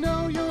 You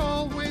know you're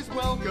always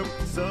welcome,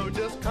 so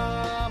just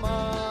come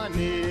on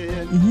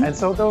in. And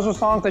so those were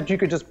songs that you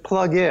could just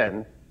plug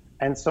in,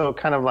 and so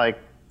kind of like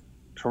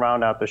to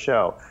round out the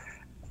show.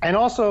 And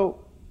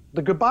also,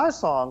 the goodbye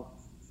song,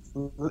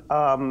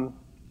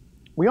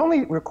 we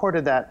only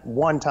recorded that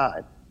one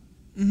time.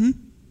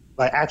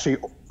 Like actually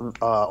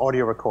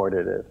audio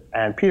recorded it,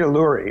 and Peter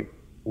Lurie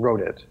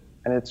wrote it,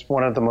 and it's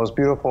one of the most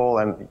beautiful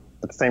and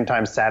at the same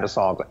time saddest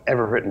songs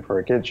ever written for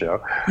a kid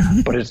show,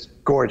 but it's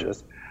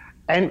gorgeous.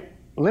 And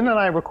Lynn and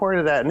I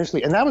recorded that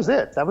initially, and that was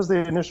it. That was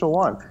the initial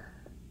one.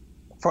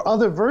 For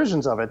other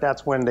versions of it,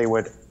 that's when they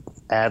would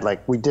add,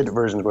 like we did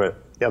versions where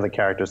the other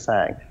characters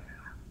sang.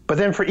 But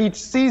then for each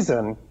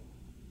season,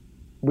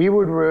 we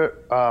would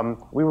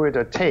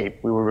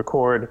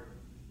record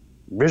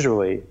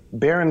visually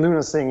Bear and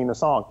Luna singing the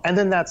song, and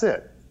then that's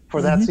it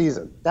for that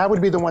season. That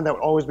would be the one that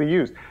would always be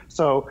used.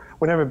 So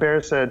whenever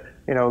Bear said,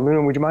 you know,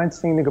 Luna, would you mind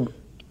singing the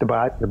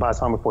goodbye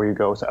song before you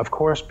go? So, of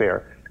course,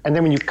 Bear. And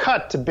then when you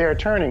cut to Bear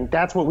turning,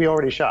 that's what we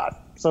already shot.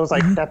 So it's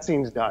like, that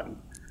scene's done.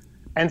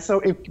 And so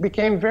it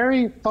became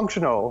very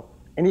functional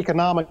and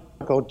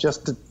economical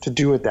just to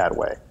do it that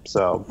way.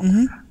 So,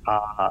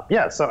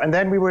 and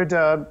then we would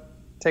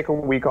take a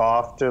week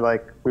off to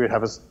we would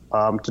have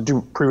to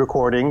do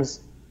pre-recordings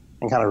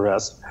and kind of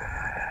rest.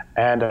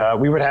 And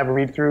we would have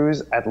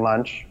read-throughs at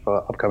lunch for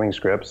upcoming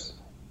scripts.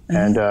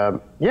 And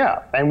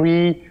and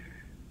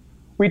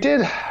we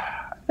did,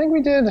 I think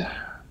we did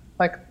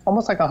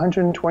almost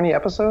 120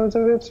 episodes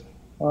of it,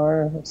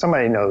 or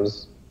somebody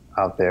knows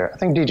out there. I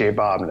think DJ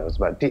Bob knows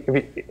about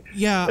it.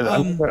 Yeah.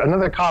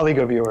 Another colleague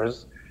of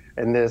yours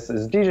and this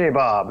is DJ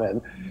Bob,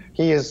 and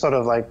he is sort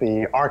of like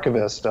the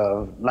archivist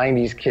of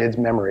 90s kids'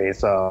 memories,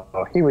 so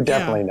he would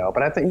definitely know.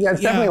 But I think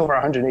it's definitely over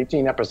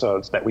 118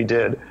 episodes that we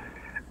did,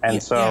 and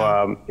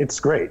it's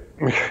great.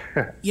 And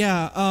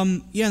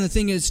the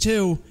thing is,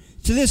 too,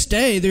 to this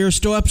day, there are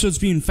still episodes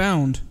being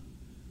found.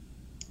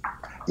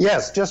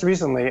 Yes, just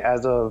recently,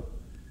 as of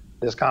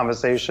this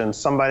conversation,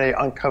 somebody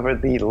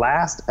uncovered the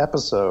last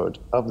episode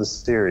of the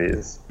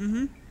series,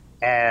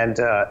 and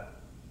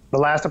the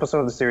last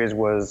episode of the series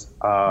was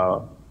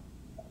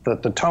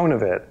the tone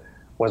of it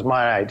was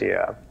my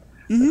idea,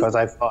 because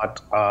I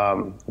thought,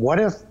 what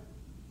if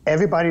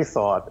everybody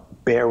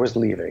thought Bear was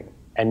leaving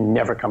and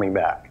never coming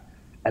back?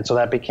 And so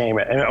that became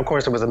it. And of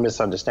course, it was a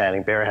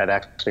misunderstanding. Bear had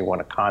actually won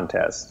a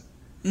contest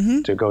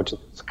to go to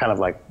kind of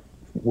like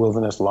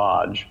Wilderness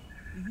Lodge.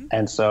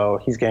 And so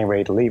he's getting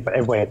ready to leave, but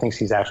everybody thinks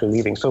he's actually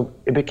leaving. So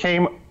it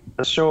became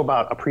a show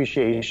about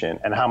appreciation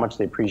and how much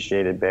they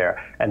appreciated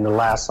Bear. And the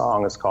last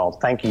song is called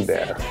Thank You,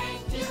 Bear.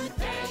 Thank you,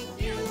 Bear,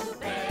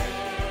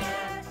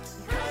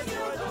 'cause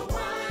you're the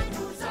one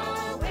who's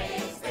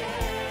always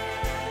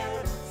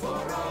there.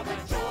 For all the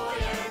joy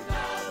and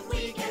love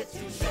we get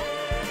to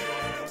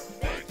share.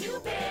 Thank you,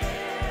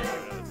 Bear,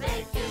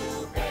 thank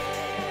you,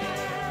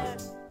 Bear.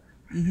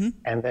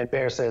 And then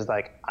Bear says,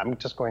 like, I'm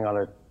just going on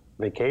a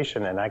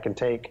vacation and I can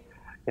take,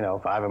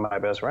 5 of my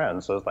best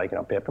friends. So it's like,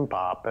 Pip and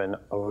Pop and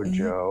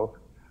Ojo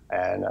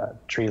and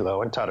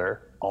Trilo and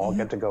Tutter all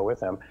get to go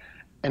with him.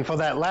 And for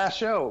that last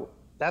show,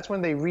 that's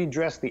when they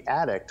redressed the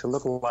attic to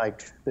look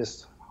like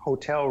this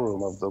hotel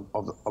room of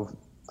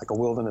like a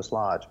Wilderness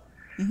Lodge,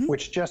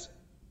 which just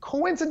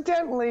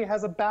coincidentally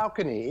has a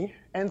balcony.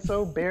 And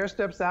so Bear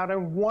steps out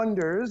and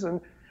wonders,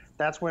 and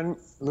that's when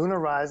Luna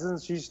rises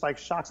and she's like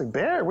shocked, like,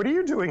 Bear, what are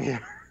you doing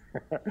here?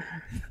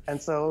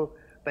 And so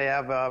they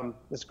have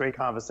this great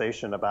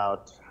conversation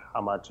about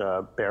how much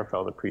Bear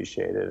felt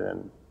appreciated,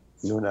 and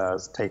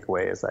Luna's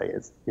takeaway is like,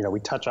 we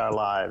touch our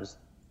lives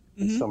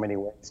in so many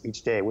ways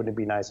each day. Wouldn't it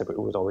be nice if it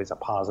was always a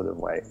positive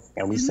way?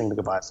 And we sing the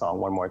goodbye song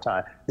one more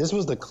time. This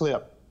was the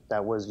clip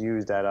that was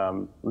used at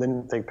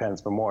Lynn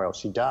Thigpen's memorial.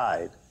 She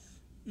died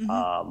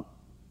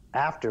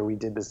after we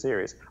did the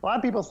series. A lot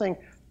of people think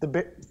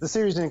the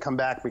series didn't come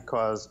back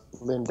because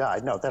Lynn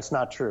died. No, that's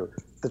not true.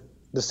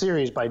 The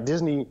series, by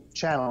Disney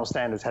Channel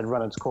standards, had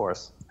run its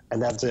course, and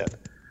that's it.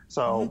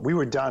 So we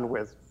were done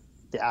with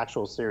the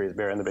actual series,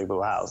 Bear in the Big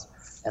Blue House.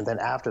 And then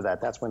after that,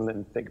 that's when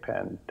Lynn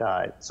Thigpen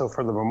died. So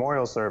for the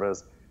memorial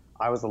service,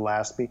 I was the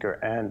last speaker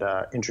and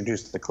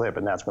introduced the clip,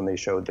 and that's when they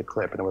showed the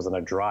clip, and it was in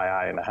a dry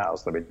eye in the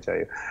house, let me tell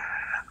you.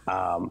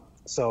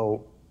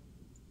 So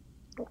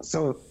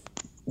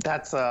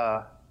that's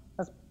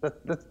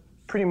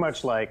pretty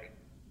much like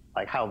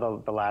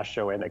how the last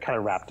show ended. It kind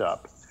of wrapped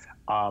up.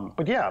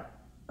 But yeah.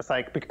 It's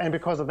like, and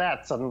because of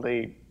that,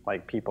 suddenly,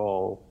 like,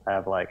 people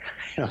have, like,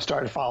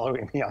 started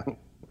following me on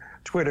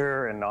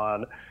Twitter and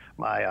on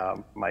my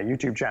my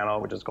YouTube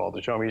channel, which is called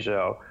The Show Me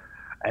Show.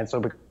 And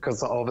so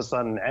because all of a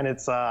sudden, and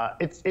it's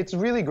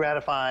really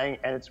gratifying,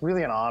 and it's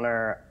really an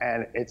honor,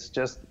 and it's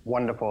just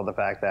wonderful, the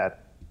fact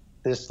that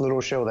this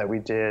little show that we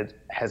did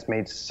has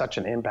made such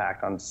an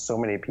impact on so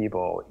many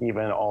people,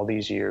 even all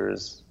these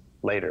years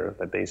later,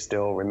 that they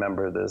still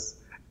remember this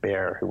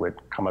Bear who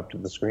would come up to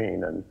the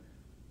screen and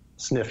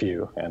sniff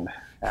you and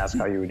ask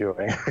how you were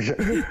doing.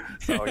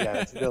 So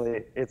yeah, it's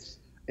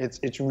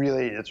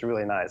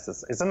really nice.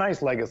 It's a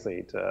nice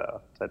legacy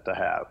to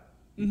have.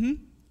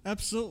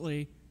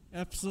 Absolutely.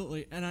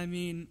 And I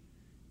mean,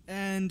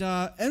 and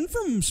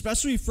from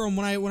especially from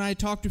when I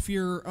talked to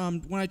your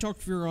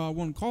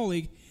one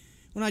colleague,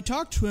 when I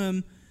talked to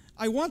him,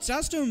 I once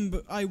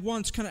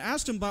kind of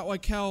asked him about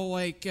like how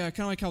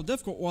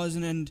difficult it was,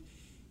 and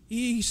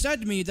he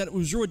said to me that it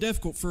was really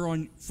difficult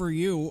for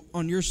you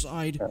on your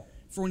side. Yeah.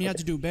 For when you had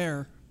to do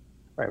Bear.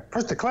 Right.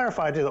 First, to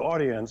clarify to the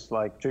audience,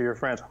 like to your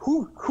friends,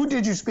 who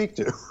did you speak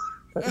to?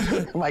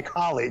 My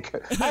colleague.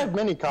 I have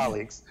many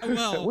colleagues.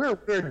 Well, we're a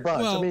weird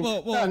bunch.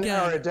 You gotta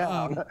narrow it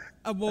down.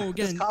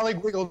 His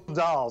colleague wiggled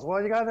dolls.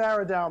 Well, you gotta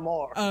narrow it down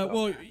more.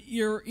 Well,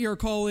 your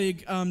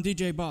colleague,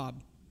 DJ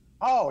Bob.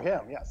 Oh, him,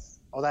 yes.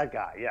 Oh, that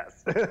guy,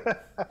 yes.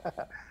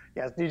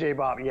 Yes, DJ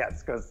Bob,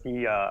 yes, because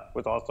he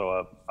was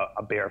also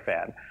a Bear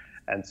fan.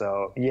 And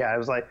so, yeah, it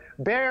was like,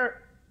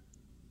 Bear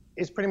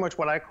is pretty much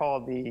what I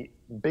call the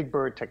Big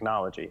Bird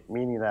technology,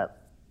 meaning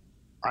that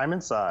I'm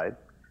inside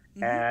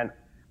and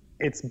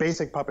it's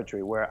basic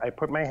puppetry where I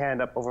put my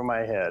hand up over my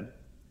head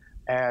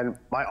and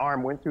my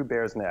arm went through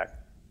Bear's neck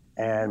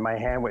and my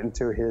hand went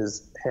into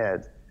his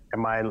head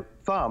and my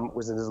thumb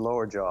was in his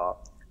lower jaw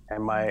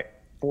and my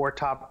 4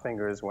 top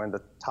fingers were in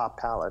the top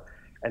palate,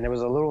 and there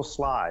was a little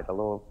slide, a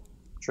little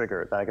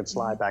trigger that I could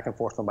slide back and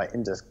forth with my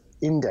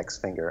index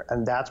finger,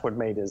 and that's what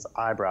made his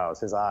eyebrows,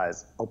 his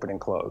eyes open and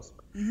close.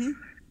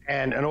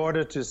 And in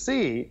order to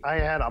see, I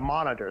had a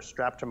monitor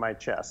strapped to my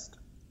chest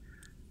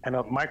and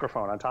a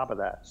microphone on top of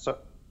that. So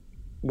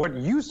what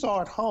you saw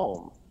at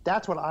home,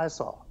 that's what I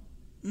saw.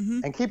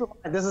 And keep in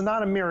mind, this is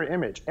not a mirror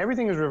image.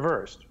 Everything is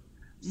reversed.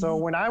 So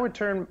when I would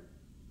turn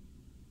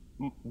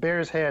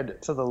Bear's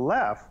head to the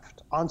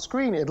left, on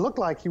screen it looked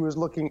like he was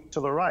looking to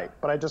the right,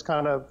 but I just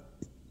kind of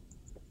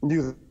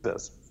knew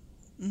this.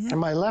 And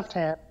my left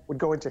hand would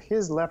go into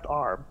his left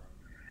arm,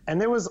 and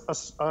there was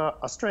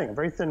a string, a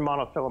very thin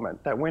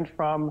monofilament, that went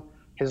from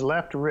his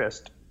left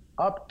wrist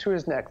up to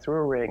his neck through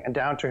a ring and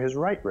down to his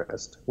right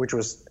wrist,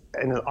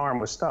 and his arm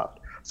was stuffed.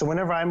 So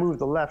whenever I moved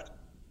the left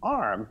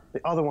arm,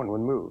 the other one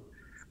would move.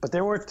 But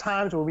there were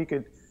times where we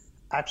could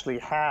actually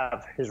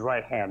have his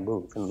right hand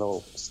move in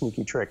little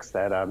sneaky tricks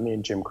that me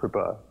and Jim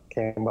Krupa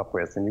came up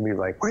with. And you'd be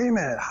like, wait a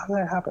minute, how did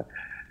that happen?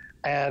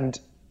 And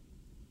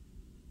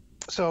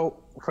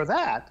so for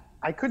that,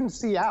 I couldn't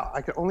see out.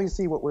 I could only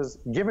see what was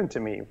given to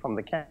me from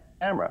the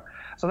camera.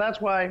 So that's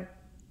why,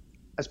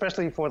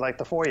 especially for like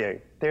the foyer,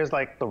 there's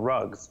like the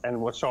rugs and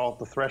what's called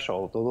the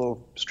threshold, the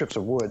little strips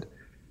of wood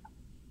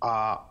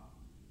on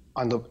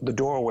the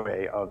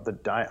doorway of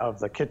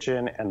the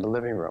kitchen and the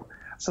living room.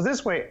 So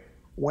this way,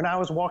 when I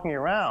was walking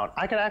around,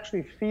 I could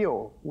actually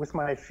feel with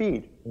my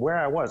feet where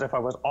I was, if I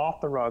was off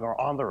the rug or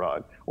on the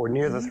rug, or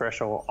near the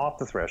threshold or off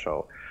the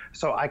threshold.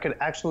 So I could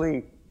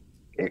actually,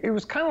 it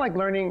was kind of like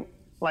learning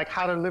like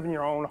how to live in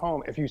your own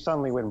home if you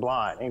suddenly went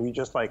blind and you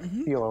just like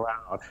feel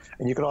around.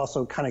 And you could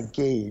also kind of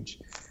gauge.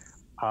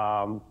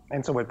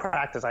 And so with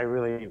practice, I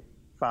really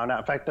found out.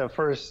 In fact, the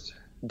first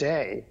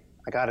day,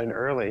 I got in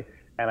early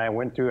and I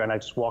went through and I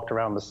just walked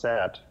around the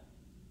set.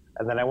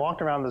 And then I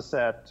walked around the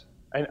set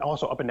and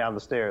also up and down the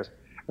stairs.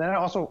 And then I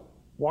also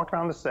walked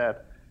around the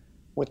set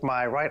with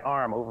my right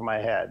arm over my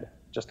head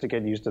just to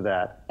get used to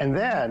that. And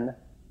then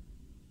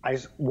I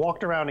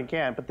walked around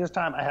again, but this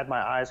time I had my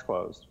eyes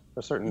closed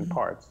for certain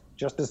parts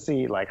just to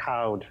see like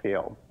how it would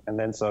feel. And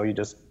then so you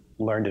just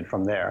learned it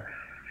from there.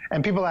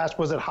 And people asked,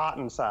 was it hot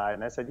inside?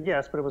 And I said,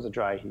 yes, but it was a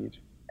dry heat.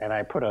 And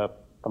I put a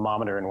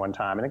thermometer in one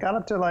time and it got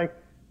up to like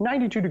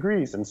 92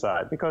 degrees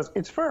inside because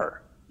it's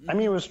fur. I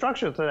mean, it was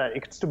structured so that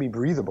it could still be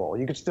breathable.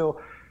 You could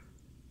still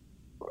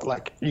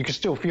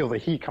feel the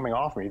heat coming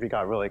off me if you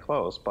got really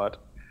close, but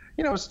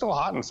you know, it's still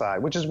hot inside,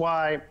 which is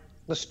why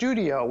the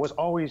studio was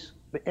always,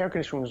 the air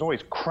conditioning was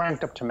always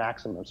cranked up to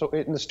maximum. So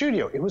in the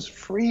studio, it was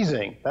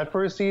freezing. That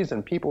first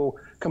season, people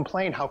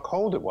complained how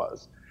cold it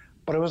was,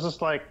 but it was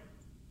just like,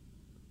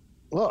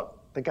 look,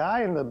 the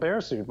guy in the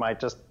bear suit might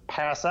just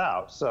pass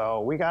out.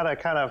 So we got to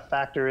kind of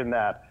factor in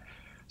that.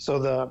 So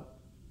the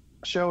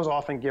shows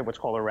often give what's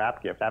called a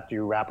wrap gift. After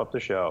you wrap up the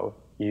show,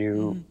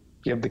 you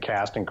give the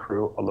cast and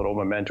crew a little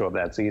memento of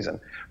that season.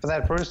 For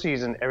that first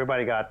season,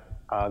 everybody got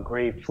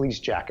gray fleece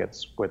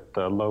jackets with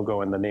the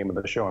logo and the name of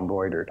the show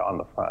embroidered on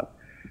the front.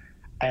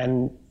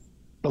 And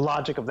the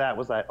logic of that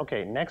was that,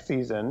 okay, next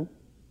season,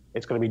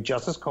 it's going to be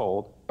just as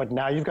cold, but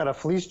now you've got a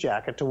fleece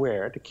jacket to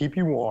wear to keep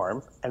you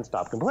warm and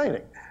stop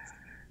complaining.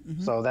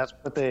 So that's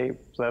what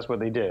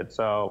they did.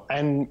 So,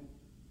 and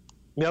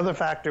the other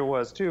factor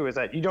was too, is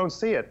that you don't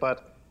see it,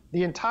 but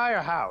the entire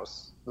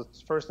house, the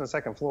first and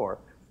second floor,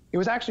 it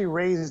was actually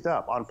raised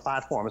up on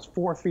platforms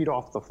 4 feet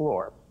off the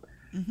floor.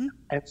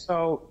 And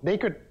so they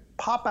could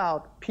pop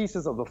out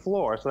pieces of the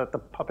floor so that the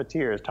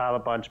puppeteers, Tyler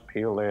Bunch,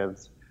 Peter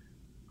Lives,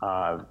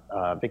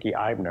 Vicky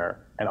Eibner,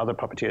 and other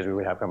puppeteers we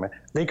would have come in,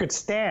 they could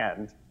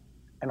stand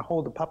and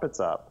hold the puppets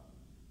up.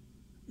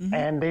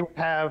 And they would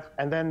have,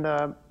 and then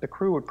the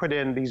crew would put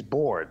in these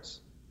boards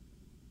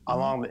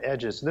along the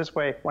edges. So this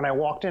way, when I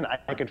walked in,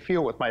 I could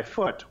feel with my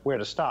foot where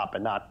to stop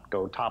and not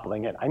go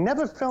toppling in. I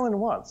never fell in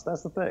once.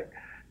 That's the thing.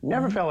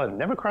 Never fell in.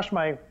 Never crushed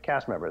my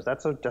cast members.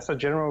 That's a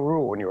general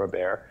rule when you're a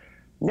bear.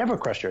 Never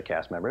crush your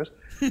cast members.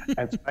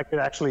 And so I could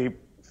actually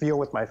feel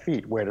with my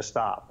feet where to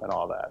stop and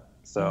all that.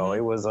 So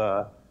it was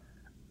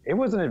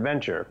an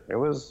adventure. It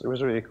was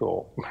really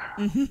cool.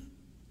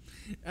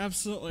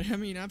 Absolutely. I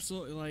mean,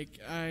 absolutely. Like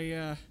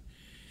I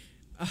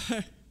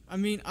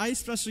mean, I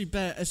especially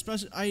bet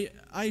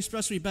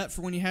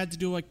for when you had to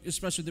do like,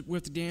 especially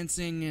with the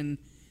dancing and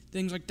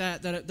things like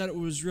that, that it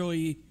was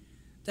really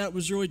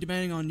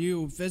demanding on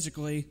you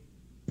physically.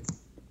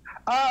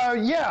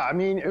 Yeah. I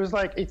mean, it was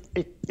like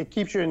it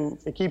keeps you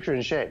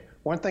in shape.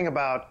 One thing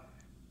about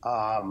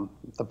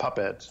the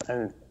puppet,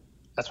 and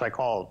that's what I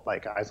call,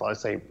 like, I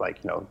say,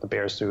 like, you know, the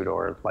bear suit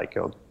or like,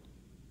 you know,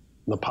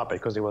 the puppet,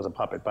 because he was a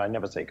puppet, but I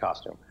never say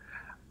costume.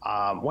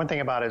 One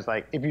thing about it is,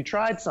 like, if you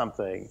tried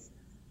something,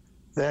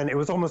 then it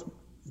was almost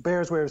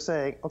Bear's way of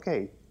saying,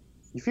 okay,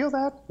 you feel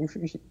that?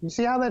 You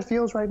see how that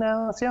feels right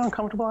now? See how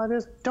uncomfortable that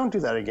is? Don't do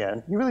that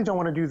again. You really don't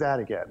want to do that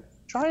again.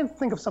 Try and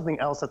think of something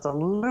else that's a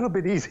little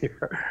bit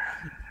easier.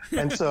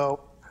 And so,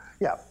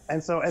 yeah.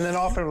 And then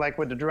often, like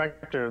with the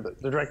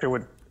director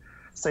would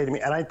say to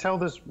me, and I tell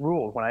this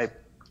rule when I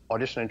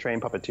audition and train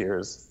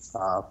puppeteers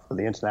for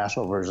the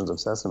international versions of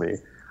Sesame,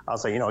 I'll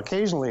say, you know,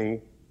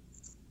 occasionally,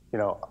 you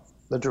know,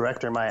 the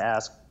director might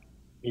ask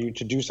you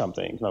to do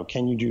something. You know,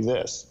 can you do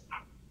this?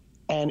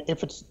 And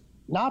if it's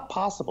not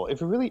possible,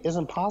 if it really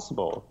isn't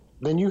possible,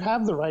 then you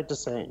have the right to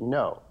say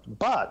no.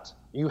 But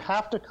you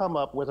have to come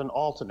up with an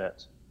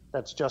alternate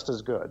that's just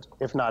as good,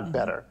 if not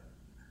better.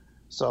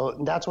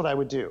 So that's what I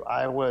would do.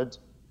 I would,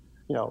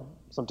 you know,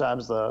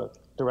 sometimes the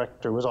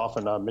director was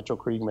often Mitchell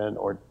Kriegman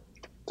or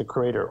the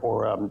creator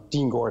or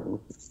Dean Gordon.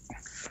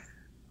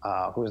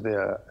 who's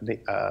the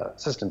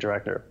assistant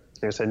director.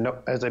 They said, no,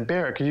 I said,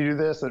 Bear, can you do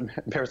this? And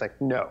Bear was like,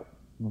 no,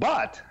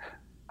 but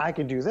I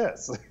could do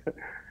this.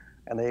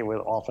 And they would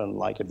often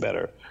like it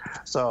better.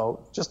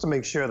 So just to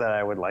make sure that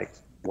I would like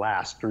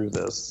last through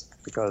this,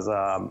 because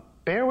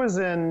Bear was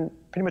in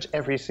pretty much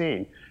every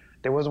scene.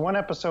 There was one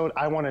episode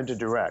I wanted to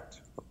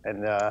direct,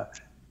 and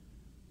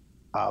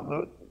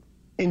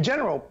in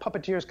general,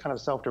 puppeteers kind of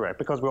self-direct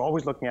because we're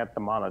always looking at the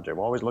monitor.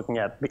 We're always looking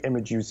at the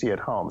image you see at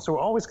home. So we're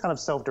always kind of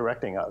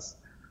self-directing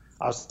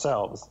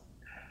ourselves.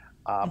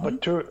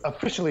 But to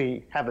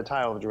officially have the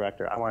title of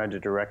director, I wanted to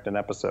direct an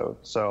episode.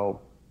 So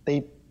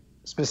they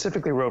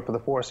specifically wrote for the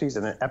fourth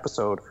season an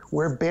episode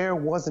where Bear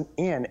wasn't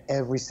in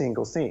every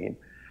single scene.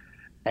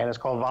 And it's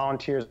called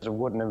Volunteers of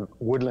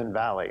Woodland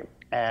Valley.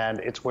 And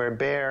it's where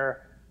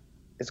Bear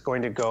is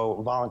going to go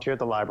volunteer at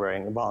the library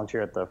and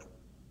volunteer at the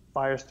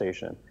fire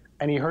station.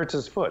 And he hurts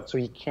his foot, so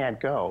he can't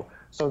go.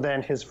 So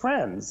then his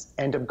friends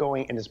end up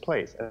going in his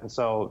place. And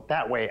so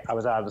that way I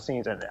was out of the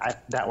scenes, and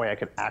that way I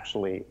could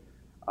actually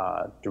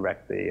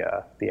direct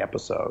the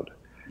episode.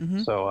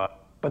 So,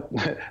 but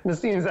the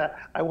scenes that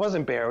I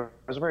wasn't Bear, it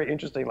was very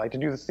interesting, like to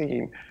do the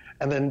scene,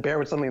 and then Bear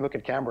would suddenly look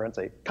at camera and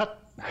say, cut.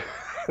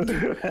 And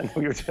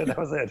that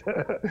was it.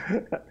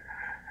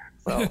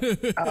 So,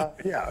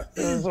 yeah,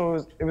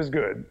 it was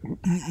good.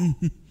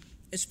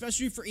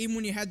 Especially for even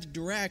when you had to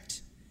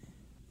direct,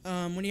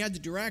 for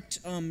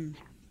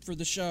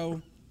the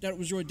show, that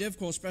was really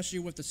difficult, especially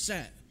with the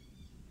set.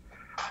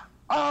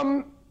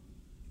 Well,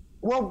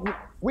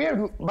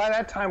 by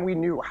that time we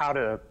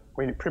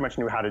pretty much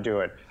knew how to do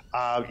it.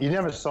 You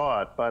never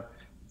saw it, but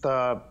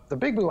the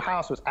Big Blue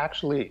House was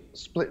actually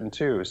split in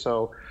two.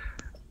 So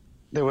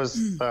there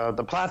was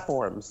the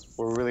platforms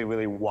were really,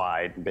 really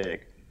wide and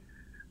big.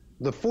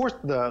 The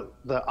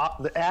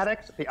attic,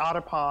 the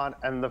Otterpond,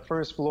 and the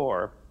first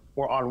floor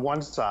were on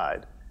one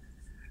side,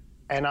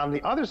 and on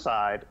the other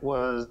side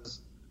was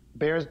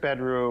Bear's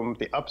bedroom,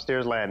 the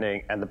upstairs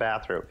landing, and the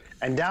bathroom.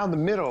 And down the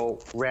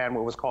middle ran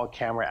what was called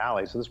Camera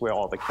Alley. So this is where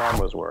all the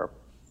cameras were.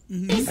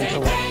 And so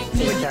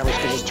the cameras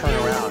could just turn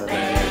around and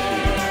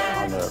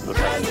then on the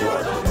second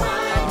floor.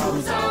 So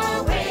you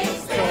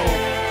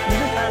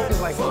just have to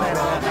like plan it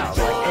out.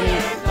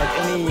 Like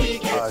any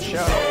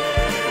show,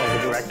 where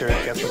the director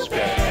gets a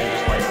script and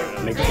just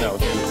like makes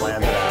notes and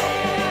plans it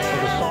out. So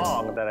the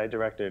song that I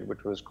directed,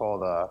 which was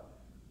called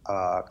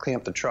Clean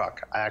Up the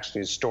Truck, I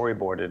actually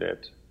storyboarded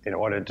it in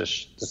order to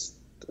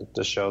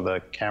show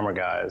the camera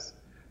guys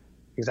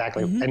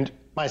exactly, and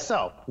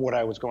myself, what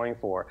I was going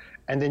for.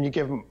 And then they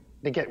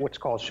get what's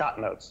called shot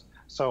notes.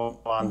 So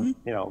on,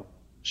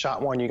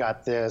 shot one, you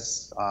got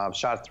this,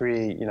 shot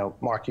three,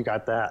 Mark, you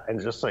got that,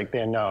 and just like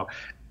they know.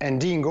 And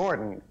Dean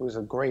Gordon, who's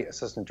a great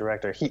assistant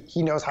director,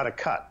 he knows how to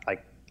cut,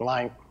 like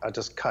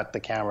just cut the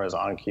cameras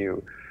on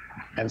cue.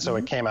 And so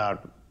it came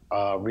out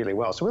really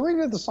well. So we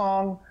really did the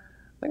song,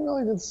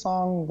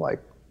 like,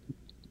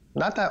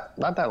 not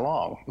that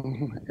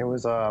long. It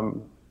was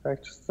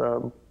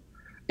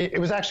it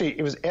was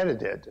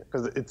edited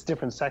because it's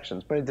different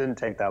sections, but it didn't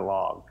take that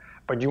long.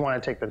 But you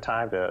want to take the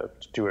time to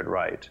do it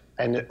right,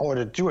 and in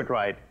order to do it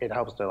right, it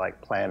helps to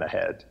like plan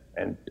ahead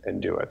and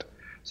do it.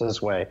 So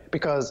this way,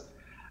 because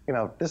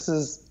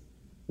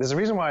there's a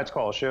reason why it's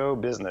called show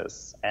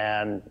business,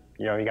 and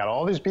you got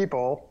all these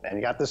people, and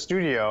you got the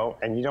studio,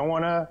 and you don't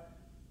want to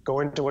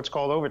go into what's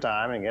called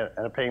overtime and end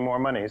up paying more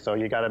money. So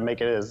you got to make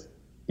it as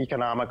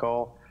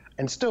economical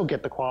and still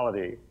get the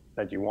quality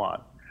that you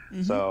want.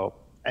 So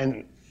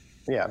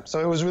so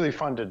it was really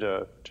fun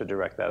to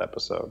direct that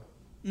episode.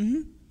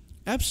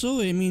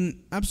 Absolutely. I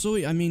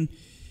mean,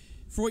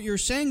 for what you're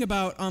saying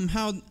about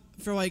how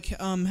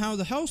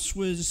the house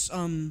was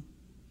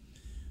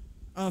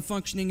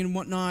functioning and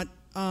whatnot,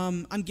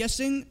 I'm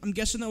guessing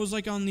that was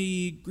like on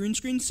the green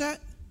screen set.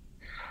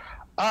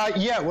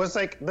 Yeah, it was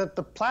like the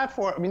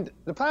platform. I mean,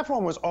 the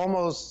platform was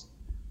almost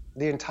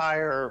the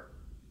entire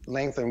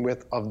length and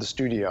width of the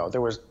studio.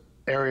 There was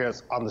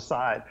areas on the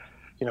side,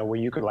 where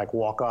you could like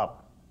walk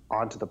up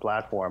onto the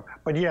platform.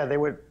 But yeah, they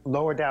would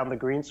lower down the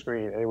green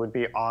screen and it would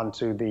be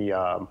onto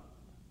the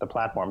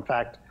platform. In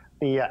fact,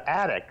 the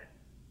attic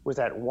was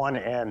at one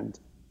end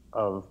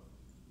of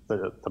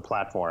the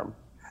platform,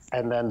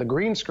 and then the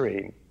green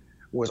screen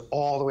was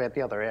all the way at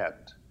the other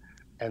end.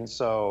 And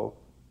so,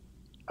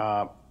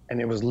 and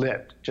it was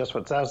lit just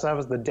that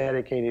was the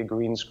dedicated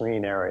green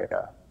screen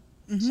area.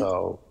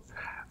 So,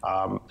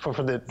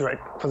 for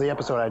the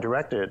episode I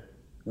directed,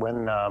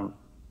 when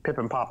Pip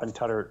and Pop and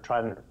Tutter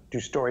try to do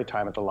story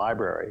time at the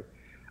library,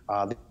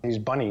 these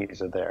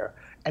bunnies are there.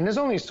 And there's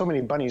only so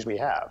many bunnies we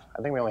have.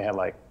 I think we only had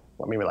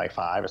maybe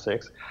 5 or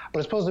 6. But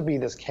it's supposed to be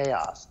this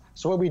chaos.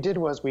 So what we did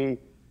was we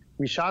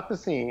shot the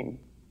scene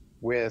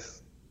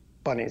with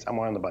bunnies. I'm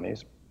one of the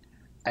bunnies.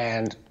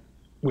 And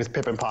with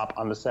Pip and Pop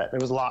on the set.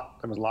 It was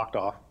locked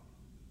off.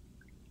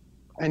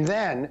 And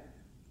then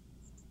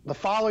the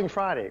following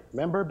Friday,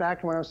 remember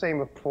back when I was saying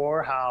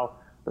before how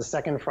the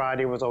second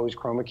Friday was always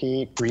chroma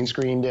key, green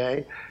screen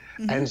day.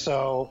 And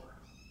so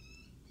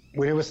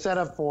when it was set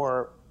up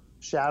for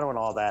Shadow and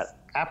all that,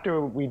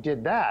 after we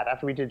did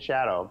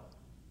Shadow,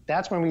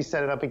 that's when we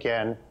set it up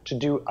again to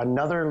do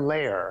another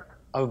layer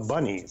of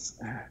bunnies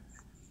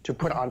to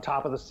put on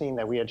top of the scene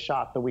that we had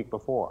shot the week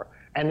before.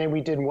 And then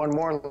we did one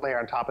more layer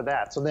on top of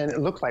that. So then it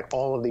looked like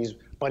all of these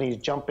bunnies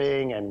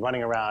jumping and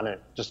running around and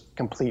just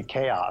complete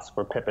chaos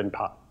for Pip and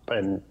Pop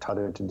and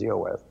Tutta to deal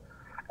with.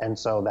 And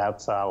so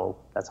that's how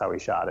we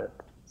shot it.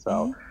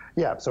 So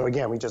yeah, so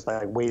again, we just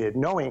like waited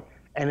knowing,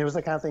 and it was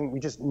the kind of thing we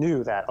just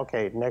knew that,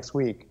 okay, next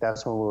week,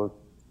 that's when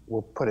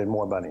we'll put in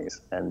more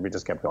bunnies, and we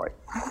just kept going.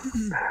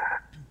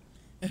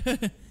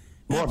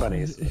 More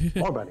bunnies,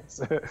 more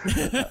bunnies.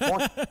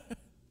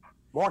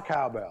 More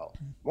cowbell,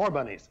 more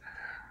bunnies.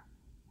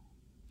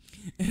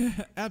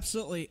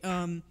 Absolutely.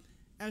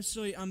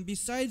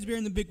 Besides Bear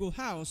in the Big Blue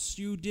House,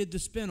 you did the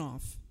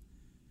spinoff.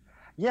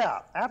 Yeah.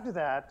 After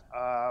that,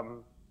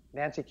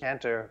 Nancy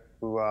Cantor,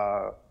 who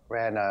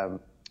ran the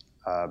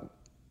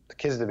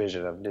kids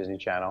division of Disney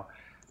Channel,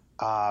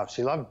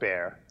 she loved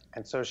Bear,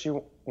 and so she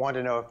wanted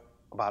to know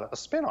about a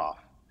spinoff,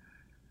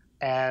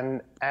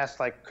 and asked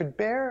like, could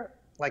Bear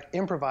like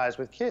improvise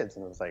with kids?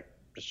 And it was like,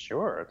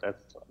 sure, I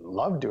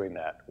love doing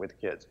that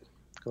with kids,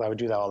 because I would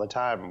do that all the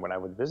time when I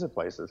would visit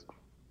places.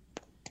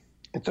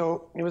 And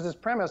so it was this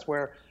premise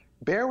where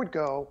Bear would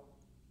go,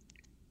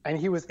 and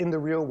he was in the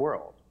real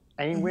world,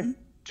 and he went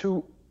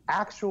to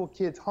actual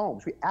kids'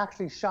 homes. We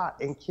actually shot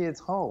in kids'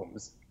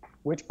 homes,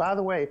 which, by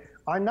the way,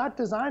 are not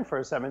designed for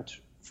a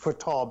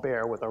 7-foot-tall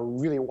bear with a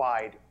really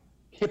wide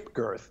hip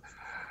girth.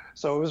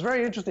 So it was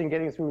very interesting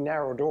getting through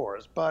narrow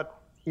doors. But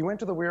he went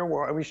to the real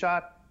world, and we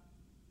shot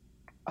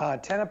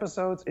 10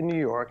 episodes in New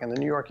York, in the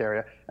New York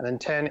area, and then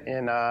 10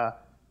 in, I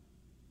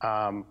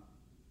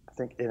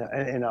think, in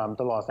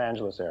the Los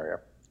Angeles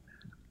area.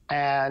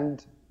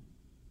 And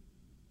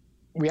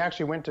we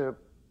actually went to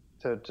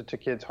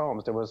kids'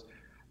 homes. There was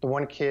the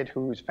one kid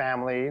whose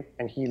family,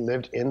 and he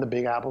lived in the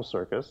Big Apple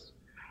Circus.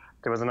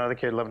 There was another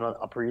kid living on the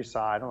Upper East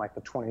Side on like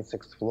the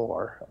 26th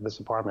floor of this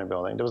apartment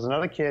building. There was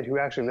another kid who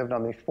actually lived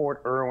on the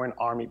Fort Irwin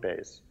Army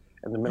Base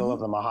in the middle of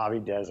the Mojave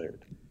Desert.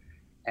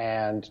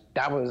 And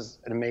that was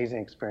an amazing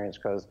experience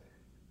because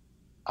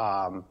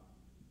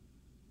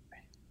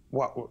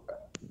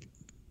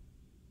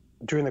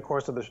during the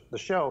course of the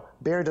show,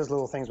 Bear does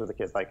little things with the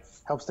kids, like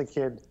helps the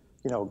kid,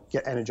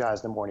 get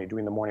energized in the morning,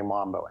 doing the morning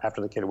mambo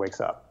after the kid wakes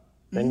up.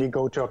 Then you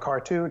go to a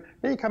cartoon,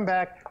 then you come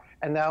back,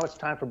 and now it's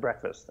time for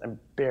breakfast. And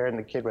Bear and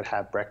the kid would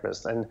have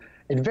breakfast. And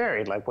it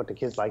varied, like what the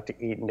kids like to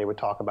eat, and they would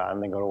talk about it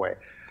and then go away.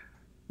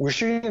 We're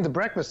shooting the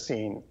breakfast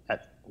scene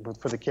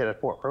for the kid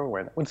at Fort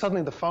Irwin when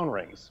suddenly the phone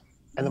rings.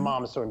 And the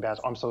mom is so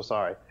embarrassed. I'm so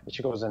sorry. And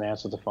she goes and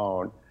answers the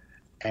phone.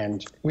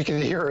 And we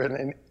can hear her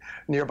and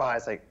nearby.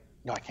 It's like,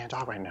 no, I can't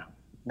talk right now.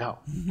 No,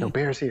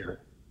 Bear's here.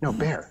 No,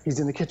 Bear, he's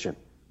in the kitchen.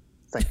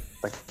 It's like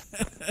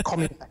call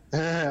me back.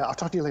 I'll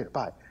talk to you later.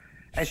 Bye.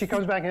 And she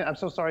comes back in. I'm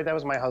so sorry. That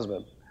was my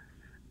husband.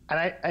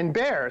 And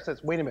Bear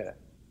says, wait a minute.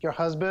 Your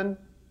husband,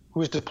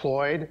 who's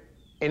deployed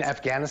in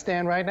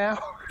Afghanistan right now?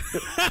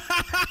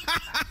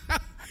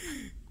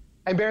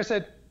 And Bear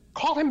said,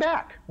 call him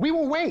back. We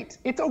will wait.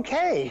 It's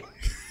okay.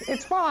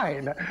 It's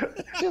fine.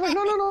 She's like,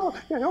 no.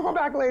 He'll go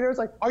back later. It's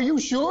like, are you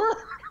sure?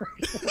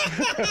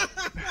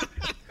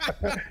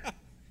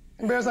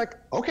 And Bear's like,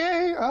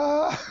 okay.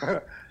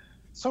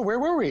 So where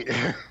were we?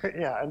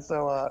 Yeah. And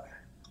so,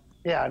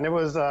 and it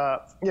was,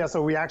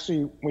 so we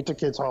actually went to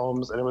kids'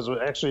 homes, and it was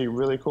actually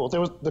really cool. There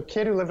was the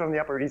kid who lived on the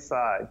Upper East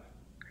Side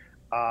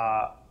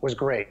was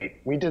great.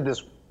 We did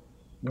this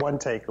one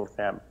take with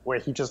him where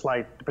he just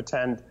liked to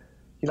pretend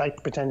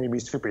to be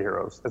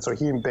superheroes. And so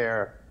he and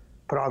Bear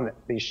put on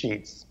these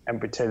sheets and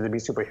pretended to be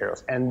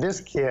superheroes. And this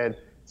kid,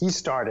 he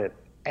started,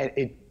 and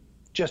it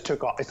just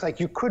took off. It's like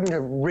you couldn't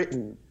have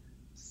written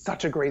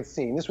such a great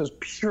scene. This was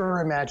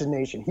pure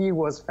imagination. He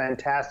was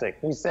fantastic.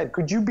 He said,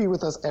 could you be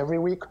with us every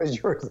week? Because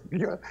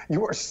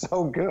you are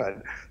so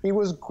good. He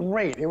was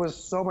great. It was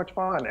so much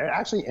fun. And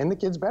actually, in the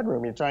kid's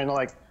bedroom, you're trying to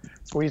like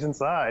squeeze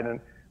inside and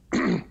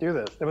do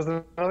this. There was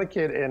another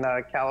kid in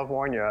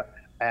California,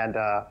 and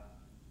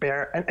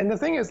Bear, and the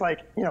thing is,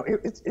 like,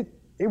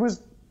 it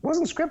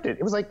wasn't scripted.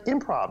 It was like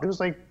improv. It was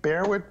like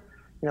Bear would,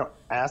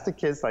 ask the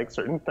kids like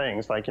certain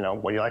things, like,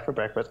 what do you like for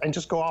breakfast, and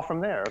just go off from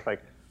there. It's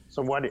like,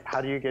 so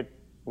how do you get,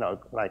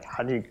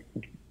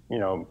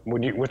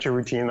 what's your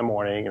routine in the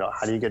morning?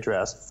 How do you get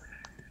dressed?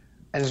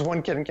 And this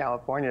one kid in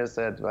California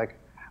said, like,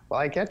 well,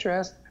 I get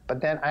dressed,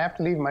 but then I have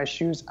to leave my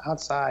shoes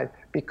outside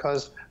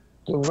because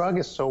the rug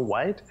is so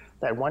white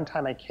that one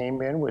time I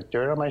came in with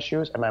dirt on my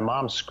shoes and my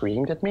mom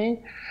screamed at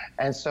me.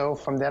 And so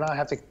from then on I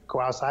have to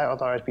go outside,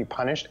 otherwise be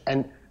punished.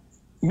 And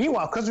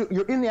meanwhile, because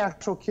you're in the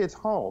actual kid's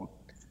home,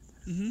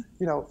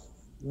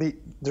 the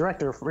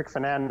director, Rick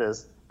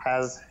Fernandez,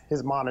 has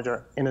his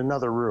monitor in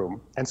another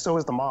room, and so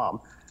is the mom.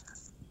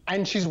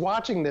 And she's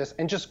watching this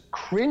and just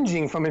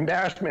cringing from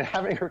embarrassment,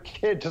 having her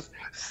kid just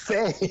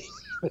say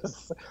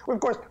this. Well,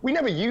 of course, we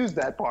never used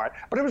that part,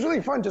 but it was really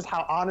fun just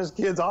how honest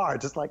kids are.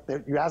 Just like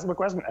you ask them a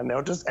question and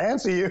they'll just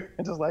answer you.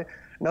 And just like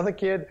another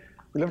kid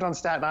who lived on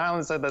Staten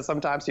Island said that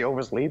sometimes he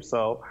oversleeps,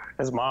 so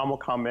his mom will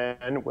come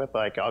in with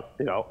like a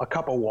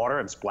cup of water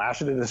and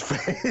splash it in his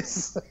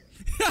face.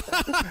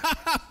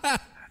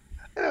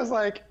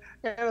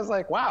 And it was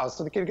like, wow,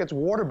 so the kid gets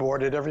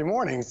waterboarded every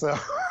morning. So,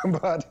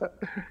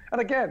 and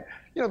again,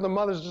 the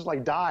mother's just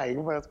like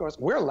dying, but of course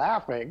we're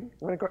laughing,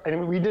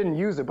 and we didn't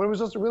use it, but it was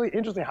just really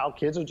interesting how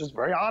kids are just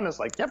very honest,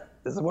 like, yep,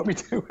 this is what we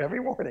do every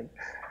morning.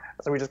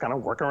 So we just kind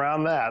of work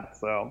around that.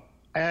 So,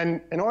 and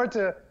in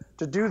order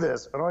to do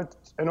this,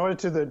 in order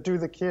to do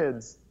the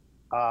kids,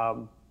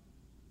 in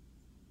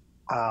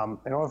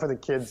order for the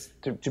kids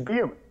to be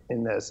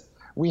in this,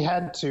 we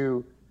had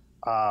to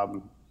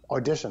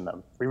audition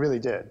them. We really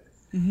did.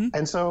 Mm-hmm.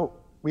 And so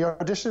we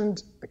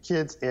auditioned the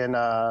kids in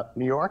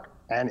New York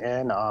and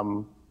in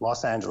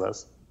Los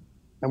Angeles.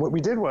 And what we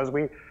did was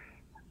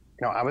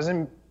I was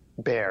in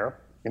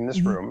Bear in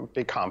this room,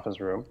 big conference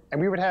room,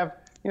 and we would have,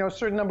 a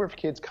certain number of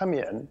kids come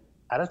in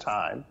at a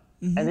time,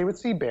 and they would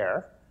see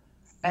Bear.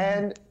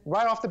 And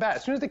right off the bat,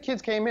 as soon as the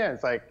kids came in,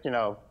 it's like,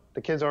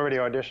 the kids are already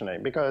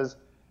auditioning, because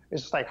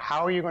it's just like,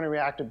 how are you going to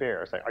react to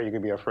Bear? It's like, are you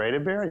going to be afraid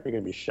of Bear? Are you going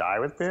to be shy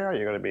with Bear? Are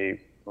you going to be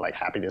like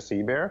happy to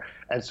see Bear?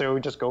 And so we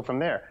just go from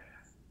there.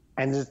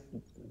 And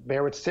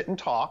Bear would sit and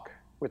talk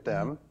with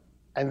them,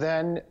 and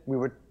then we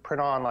would put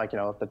on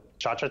the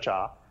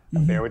cha-cha-cha,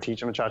 and Bear would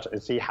teach them cha-cha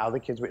and see how the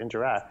kids would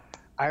interact.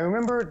 I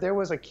remember there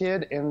was a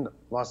kid in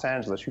Los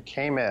Angeles who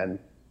came in.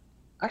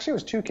 Actually, it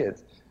was two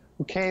kids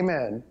who came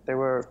in. They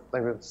were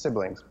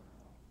siblings.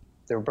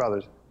 They were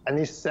brothers. And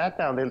they sat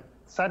down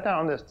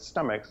on their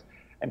stomachs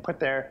and put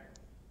their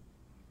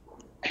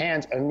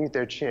hands underneath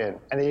their chin,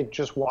 and they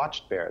just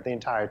watched Bear the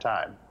entire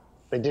time.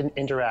 They didn't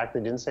interact. They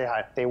didn't say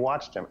hi. They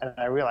watched him, and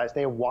I realized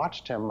they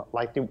watched him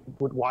like they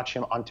would watch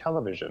him on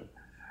television.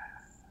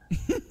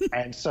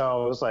 And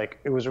so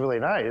it was really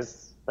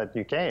nice that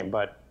you came,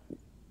 but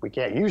we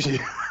can't use you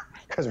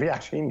because we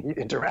actually need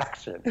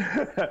interaction.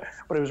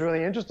 But it was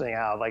really interesting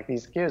how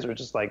these kids were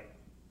just like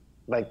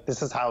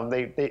this is how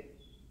they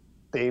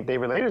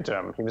related to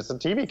him. He was a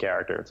TV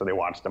character, so they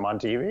watched him on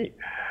TV.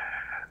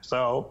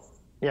 So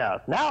yeah,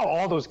 now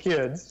all those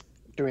kids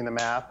doing the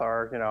math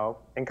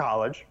are in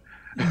college.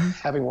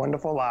 Having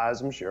wonderful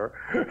lives, I'm sure.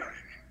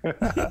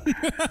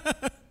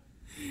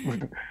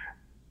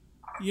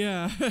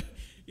 Yeah,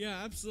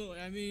 absolutely.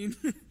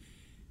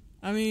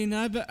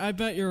 I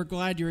bet you're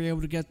glad you were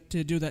able to get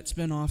to do that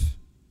spinoff.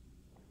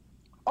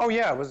 Oh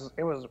yeah, it was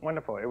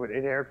wonderful.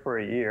 It aired for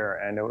a year,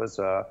 and it was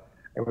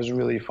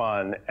really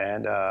fun,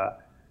 and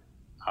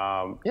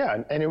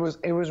and it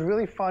was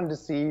really fun to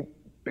see,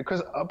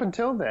 because up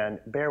until then,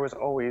 Bear was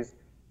always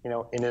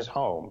in his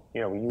home.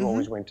 You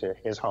always went to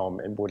his home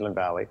in Woodland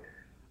Valley.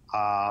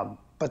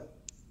 But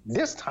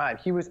this time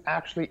he was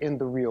actually in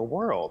the real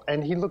world,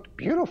 and he looked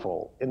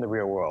beautiful in the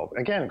real world,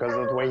 again, because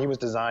of the way he was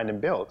designed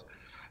and built.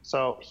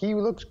 So he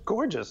looked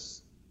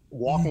gorgeous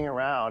walking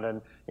around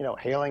and,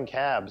 hailing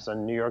cabs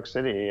in New York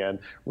City and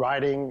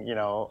riding,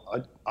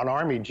 an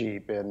army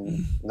jeep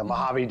in the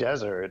Mojave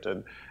Desert.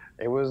 And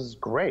it was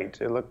great.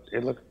 It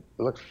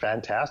looked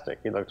fantastic.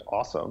 He looked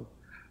awesome.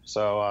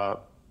 So,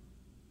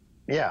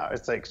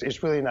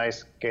 it's really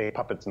nice getting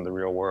puppets in the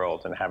real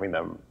world and having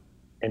them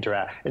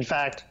interact. In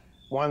fact,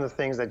 one of the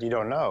things that you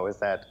don't know is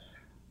that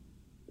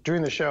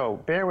during the show,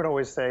 Bear would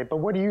always say, "But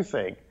what do you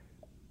think?"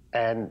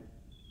 And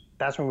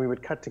that's when we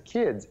would cut to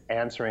kids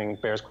answering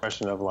Bear's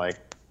question of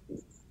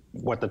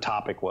what the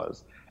topic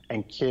was,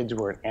 and kids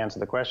would answer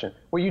the question.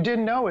 What you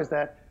didn't know is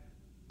that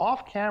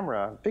off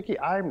camera, Vicky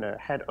Eibner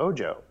had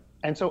Ojo,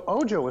 and so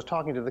Ojo was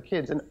talking to the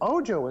kids, and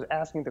Ojo was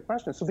asking the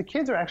question. So the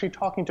kids are actually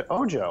talking to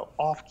Ojo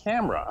off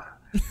camera,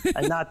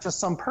 and not just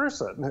some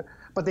person.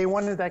 But they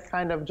wanted that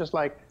kind of just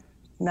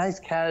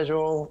nice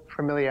casual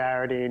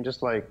familiarity, and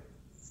just go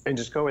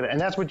with it. And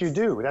that's what you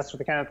do. That's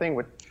the kind of thing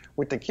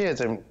with the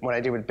kids. And what I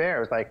did with Bear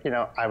was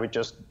I would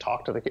just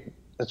talk to the kids.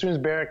 As soon as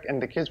Bear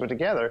and the kids were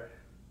together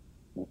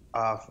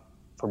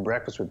for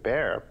breakfast with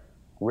Bear,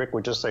 Rick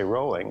would just say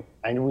rolling,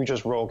 and we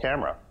just roll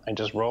camera and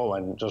just roll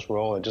and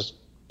just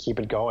keep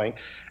it going.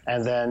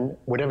 And then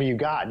whatever you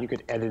got, you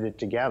could edit it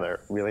together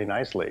really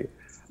nicely.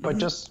 But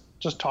just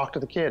talk to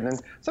the kid. And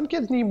some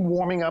kids need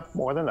warming up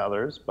more than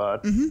others,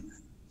 but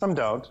some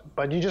don't.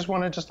 But you just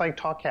want to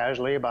talk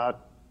casually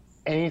about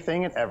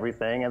anything and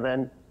everything. And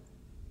then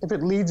if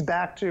it leads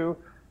back to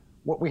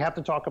what we have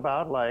to talk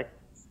about,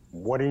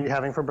 what are you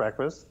having for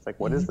breakfast?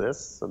 What is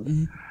this?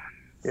 And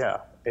yeah,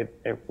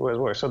 it was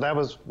work. So that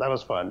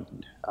was fun.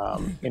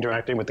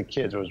 Interacting with the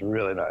kids was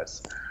really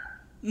nice.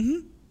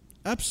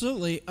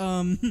 Absolutely.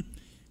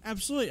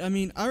 Absolutely.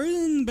 Other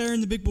than Bear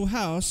in the Big Blue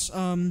House,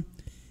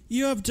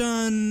 you have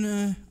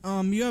done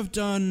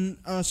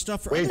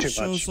stuff for Way other too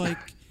shows much.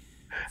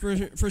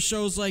 for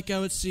shows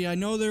let's see. I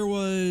know there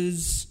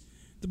was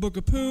The Book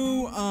of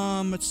Pooh.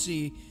 Let's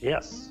see.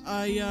 Yes.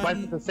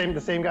 But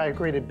the same guy who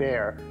created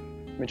Bear,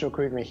 Mitchell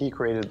Krieger, he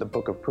created The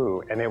Book of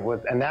Pooh, and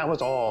that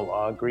was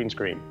all green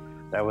screen.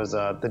 That was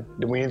the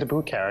Winnie the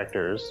Pooh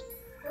characters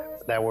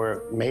that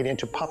were made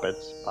into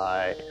puppets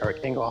by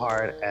Eric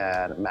Engelhardt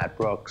and Matt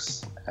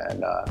Brooks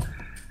and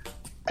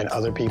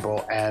other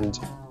people, and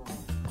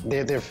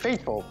they're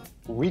faithful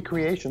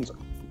recreations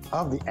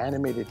of the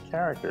animated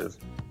characters.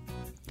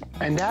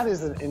 And that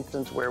is an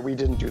instance where we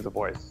didn't do the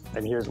voice,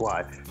 and here's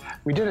why.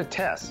 We did a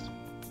test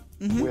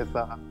with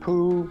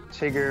Pooh,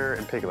 Tigger,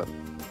 and Piglet.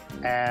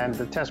 And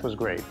the test was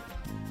great.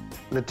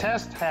 The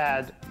test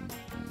had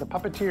the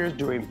puppeteers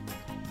doing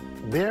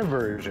their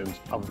versions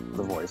of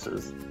the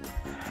voices.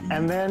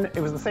 And then it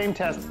was the same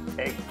test,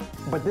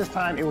 but this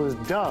time it was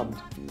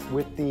dubbed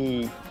with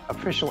the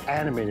official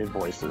animated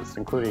voices,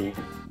 including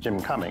Jim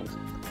Cummings.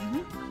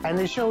 And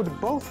they showed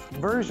both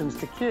versions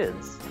to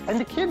kids. And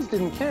the kids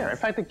didn't care. In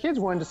fact, the kids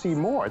wanted to see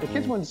more. The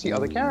kids wanted to see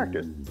other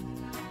characters.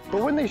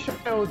 But when they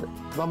showed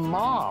the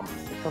moms,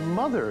 the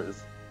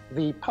mothers,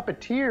 the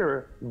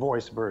puppeteer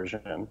voice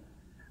version,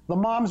 the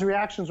moms'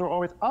 reactions were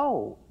always,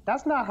 oh,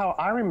 that's not how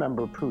I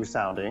remember Pooh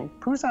sounding.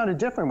 Pooh sounded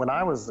different when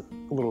I was a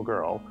little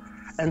girl.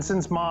 And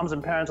since moms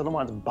and parents are the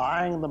ones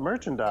buying the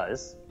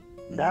merchandise,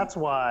 that's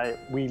why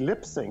we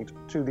lip synced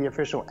to the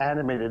official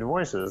animated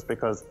voices,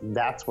 because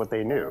that's what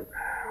they knew.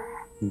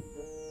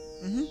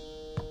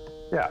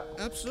 Yeah.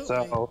 Absolutely.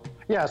 So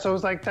it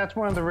was like, that's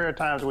one of the rare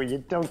times where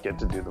you don't get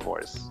to do the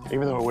voice,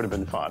 even though it would have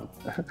been fun.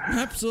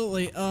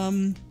 Absolutely.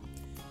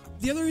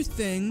 The other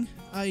thing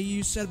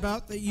you said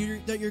about that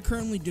you're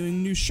currently doing a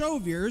new show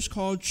of yours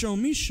called Show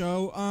Me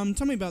Show.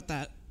 Tell me about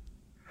that.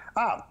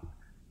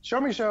 Show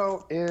Me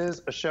Show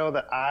is a show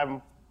that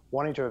I'm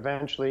wanting to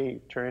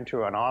eventually turn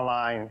into an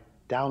online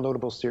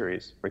downloadable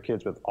series for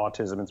kids with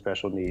autism and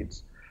special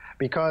needs.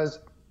 Because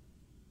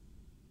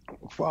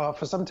for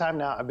some time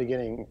now, I'm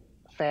getting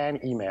fan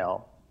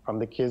email from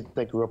the kids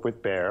that grew up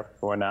with Bear,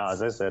 who are now,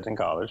 as I said, in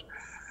college,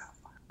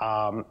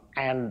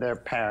 and their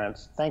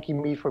parents thanking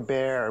me for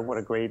Bear and what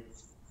a great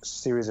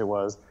series it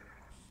was.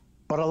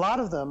 But a lot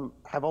of them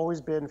have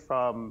always been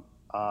from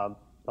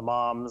the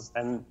moms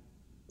and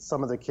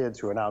some of the kids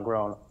who are now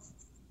grown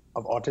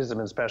of autism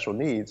and special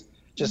needs,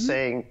 just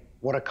saying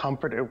what a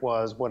comfort it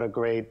was, what a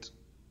great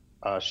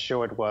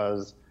show it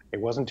was.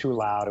 It wasn't too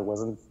loud, it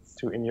wasn't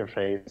too in your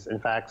face. In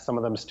fact, some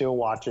of them still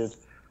watch it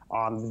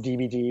on the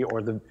DVD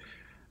or the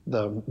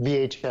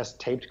VHS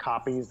taped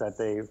copies that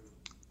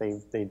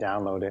they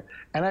downloaded.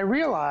 And I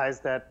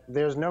realized that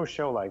there's no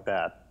show like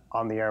that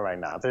on the air right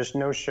now. There's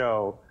no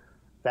show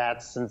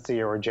that's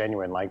sincere or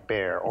genuine like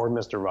Bear or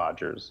Mr.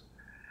 Rogers.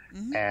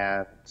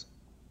 And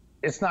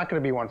it's not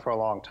going to be one for a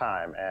long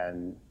time,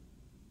 and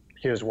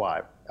here's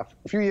why. A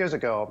few years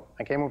ago,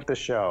 I came up with a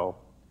show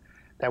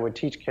that would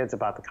teach kids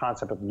about the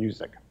concept of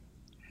music.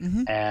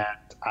 And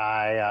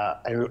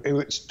it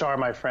would star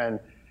my friend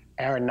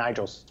Aaron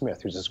Nigel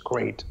Smith, who's this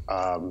great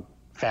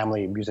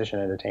family musician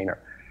entertainer.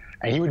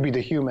 And he would be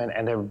the human,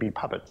 and there would be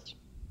puppets.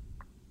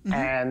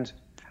 And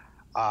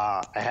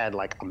I had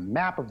like a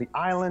map of the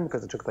island,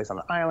 because it took place on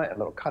the island, and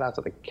little cutouts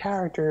of the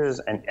characters.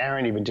 And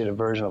Aaron even did a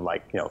version of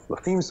the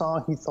theme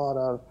song he thought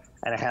of.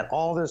 And I had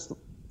all this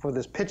for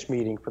this pitch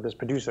meeting for this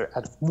producer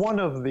at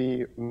one of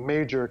the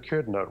major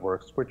kid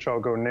networks, which I'll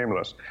go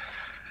nameless.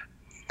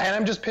 And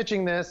I'm just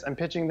pitching this,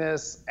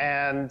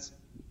 and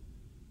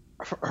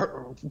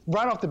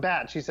right off the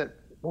bat, she said,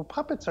 well,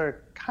 puppets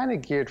are kind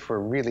of geared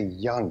for really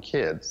young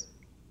kids.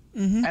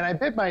 And I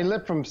bit my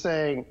lip from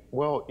saying,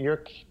 well,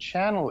 your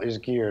channel is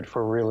geared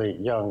for really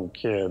young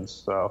kids.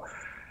 So,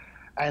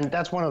 and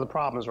that's one of the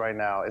problems right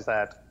now, is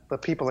that the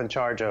people in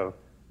charge of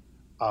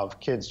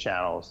kids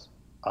channels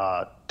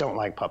don't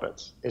like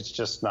puppets. It's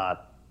just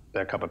not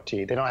their cup of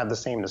tea. They don't have the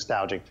same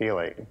nostalgic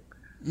feeling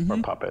for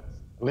puppets.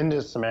 Linda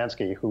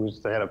Szymanski, who's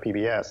the head of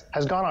PBS,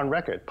 has gone on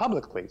record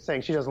publicly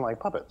saying she doesn't like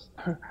puppets.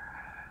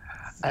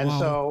 And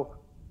so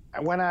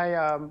when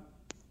I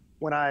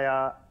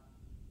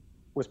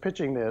was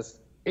pitching this,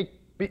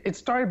 it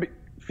started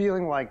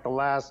feeling like the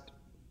last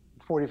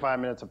 45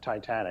 minutes of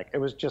Titanic. It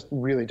was just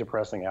really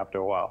depressing after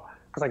a while,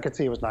 because I could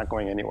see it was not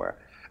going anywhere.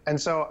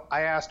 And so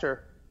I asked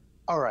her,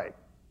 all right,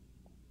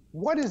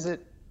 what is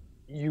it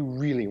you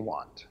really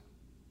want?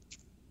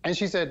 And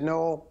she said,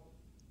 no,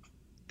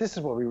 this is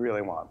what we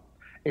really want.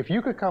 If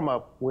you could come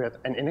up with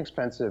an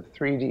inexpensive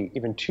 3D,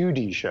 even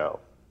 2D show,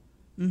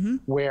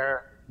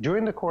 where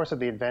during the course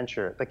of the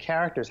adventure, the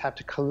characters have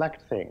to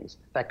collect things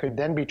that could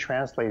then be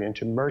translated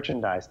into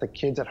merchandise the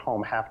kids at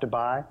home have to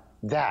buy,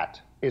 that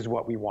is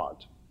what we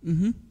want.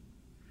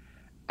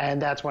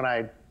 And that's when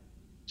I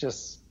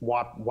just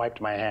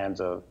wiped my hands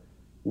of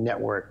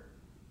network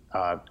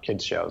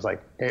kids shows,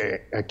 like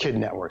kid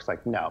networks,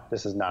 like, no,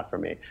 this is not for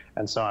me.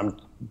 And so I'm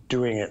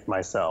doing it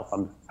myself.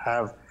 I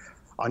have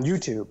on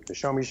YouTube, the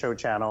Show Me Show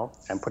channel,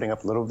 and putting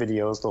up little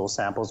videos, little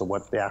samples of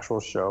what the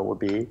actual show would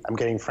be. I'm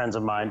getting friends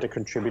of mine to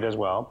contribute as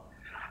well.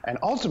 And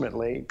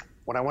ultimately,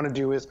 what I want to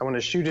do is I want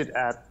to shoot it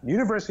at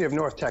University of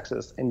North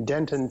Texas in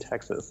Denton,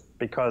 Texas,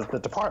 because the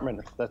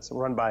department that's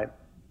run by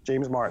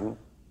James Martin,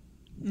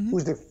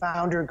 who's the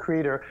founder and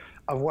creator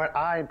of what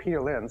I and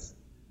Peter Lintz,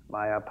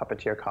 my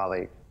puppeteer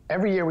colleague,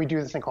 every year we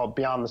do this thing called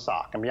Beyond the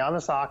Sock. And Beyond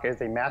the Sock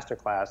is a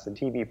masterclass in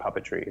TV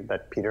puppetry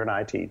that Peter and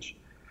I teach.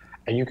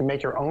 And you can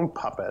make your own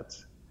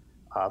puppets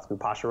through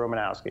Pasha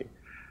Romanowski.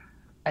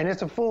 And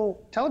it's a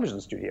full television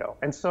studio.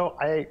 And so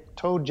I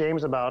told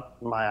James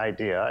about my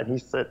idea, and he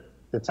said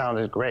it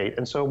sounded great.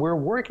 And so we're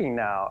working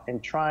now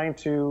in trying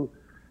to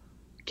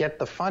get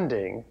the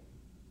funding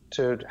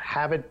to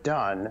have it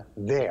done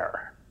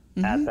there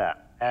at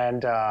that.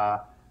 And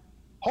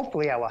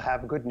hopefully I will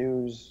have good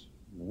news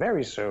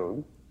very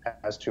soon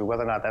as to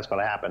whether or not that's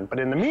going to happen. But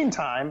in the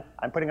meantime,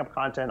 I'm putting up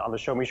content on the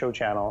Show Me Show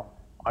channel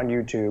on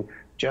YouTube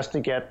just to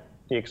get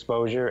the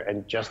exposure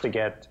and just to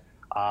get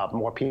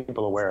more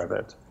people aware of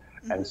it.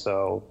 And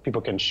so people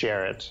can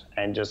share it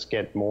and just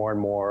get more and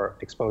more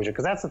exposure.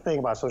 Because that's the thing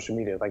about social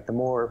media. Like, the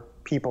more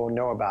people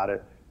know about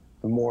it,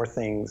 the more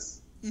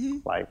things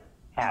like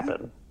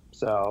happen.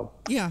 So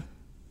Yeah.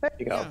 there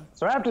you go. Yeah.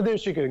 So after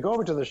this, you can go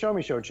over to the Show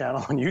Me Show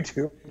channel on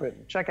YouTube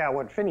and check out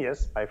what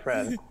Phineas, my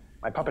friend,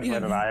 my puppet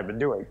friend, and I have been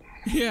doing.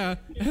 Yeah,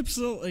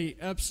 absolutely.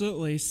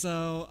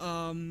 So,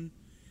 And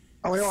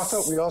we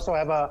also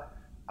have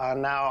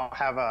now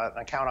have an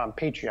account on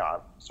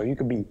Patreon, so you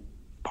can be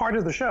part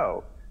of the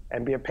show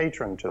and be a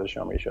patron to the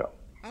Show Me Show.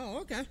 oh,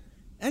 okay.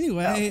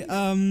 Anyway,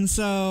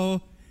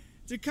 so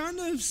to kind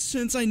of,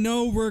 since I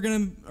know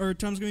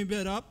time's gonna be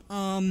bit up,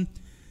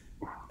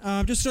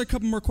 just a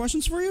couple more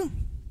questions for you.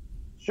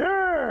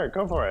 Sure,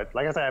 go for it.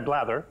 Like I said, I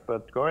blather,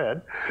 but go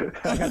ahead.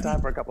 I got time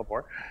for a couple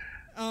more.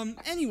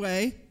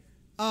 Anyway,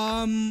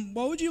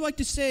 what would you like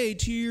to say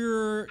to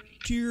your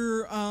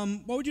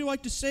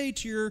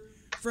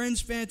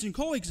friends, fans, and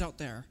colleagues out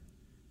there?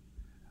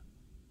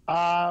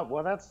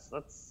 Well, that's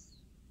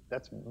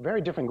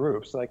very different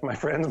groups, like my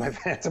friends, my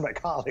fans, and my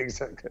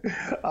colleagues.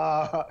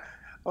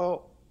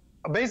 Well,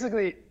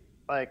 basically,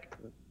 like,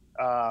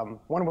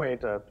 one way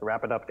to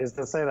wrap it up is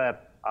to say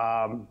that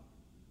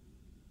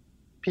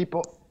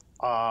people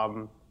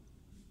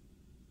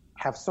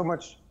have so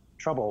much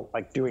trouble,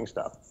 like, doing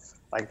stuff.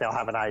 Like, they'll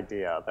have an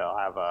idea, they'll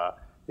have a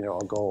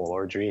goal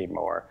or a dream,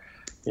 or,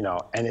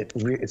 and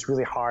it's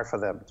really hard for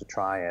them to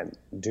try and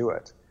do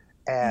it.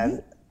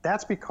 And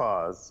that's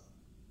because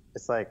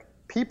it's like,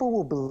 people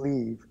will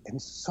believe in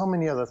so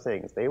many other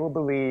things. They will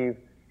believe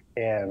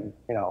in,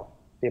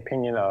 the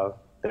opinion of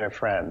their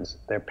friends,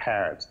 their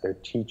parents, their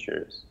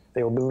teachers.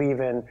 They will believe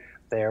in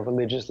their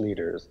religious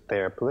leaders,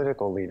 their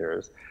political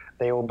leaders.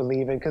 They will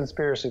believe in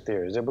conspiracy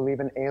theories. They'll believe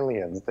in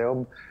aliens.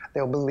 They'll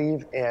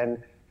believe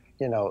in,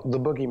 the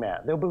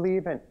boogeyman. They'll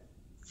believe in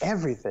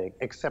everything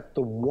except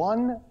the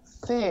one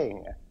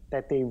thing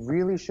that they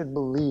really should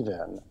believe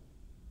in: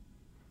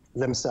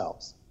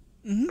 themselves.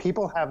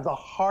 People have the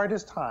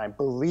hardest time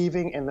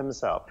believing in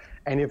themselves.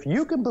 And if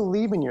you can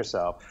believe in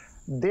yourself,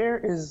 there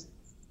is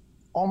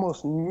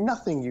almost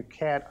nothing you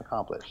can't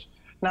accomplish.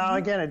 Now,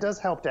 again, it does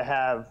help to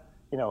have,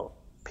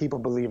 people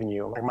believe in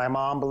you. Like, my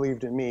mom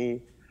believed in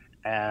me,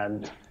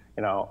 and,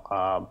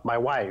 my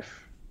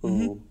wife,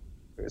 who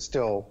is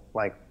still,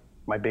 like,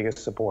 my biggest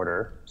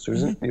supporter,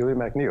 Susan Ely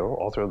McNeil,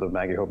 author of the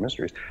Maggie Hope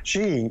Mysteries,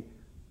 she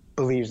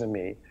believes in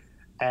me.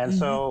 And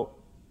so,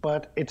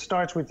 but it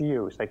starts with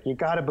you. It's like, you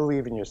got to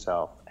believe in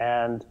yourself.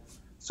 And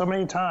so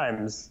many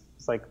times,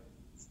 it's like,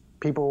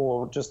 people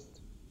will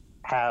just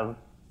have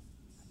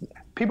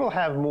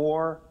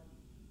more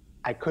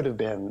I could have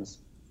beens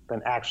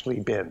than actually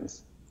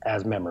beens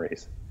as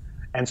memories.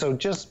 And so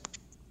just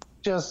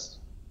the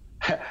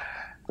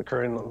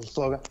current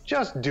slogan,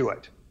 just do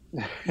it.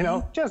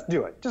 Just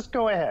do it. Just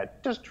go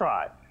ahead. Just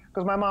try.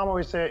 Because my mom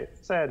always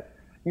said,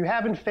 you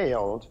haven't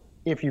failed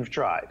if you've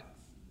tried.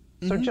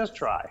 So just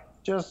try.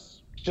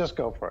 Just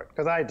go for it.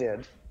 Because I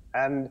did.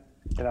 And,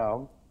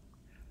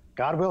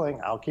 God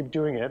willing, I'll keep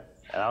doing it.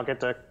 And I'll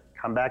get to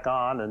come back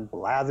on and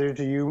blather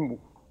to you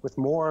with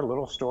more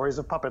little stories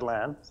of Puppet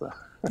Land. So,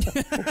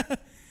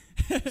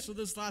 So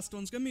this last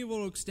one's going to be a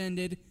little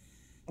extended.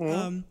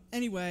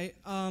 Anyway,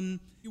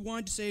 you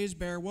wanted to say is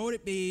Bear, what would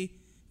it be?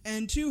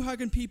 And two, how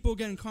can people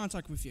get in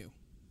contact with you?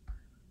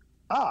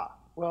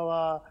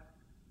 Well,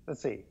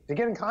 let's see. To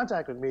get in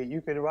contact with me,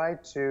 you can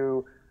write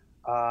to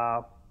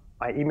my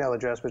email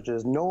address, which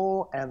is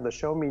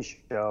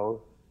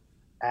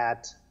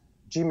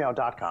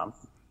noelandtheshowmeshow@gmail.com.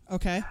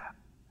 Okay.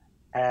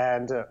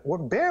 And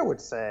what Bear would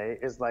say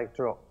is, like,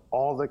 to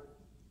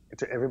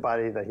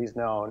everybody that he's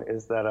known,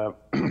 is that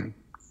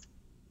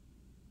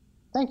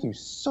thank you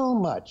so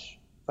much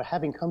for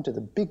having come to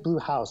the Big Blue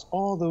House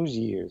all those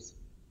years.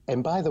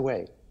 And by the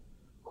way,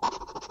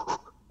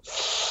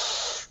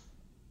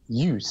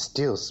 you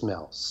still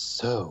smell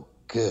so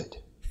good.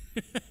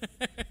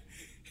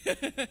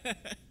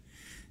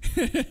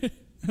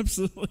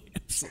 Absolutely.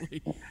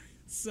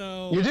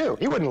 So You do.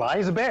 He wouldn't lie.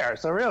 He's a bear.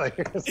 So really,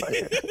 it's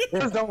like, they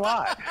just don't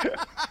lie.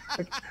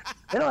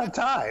 They don't have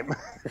time.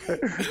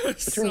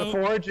 Between the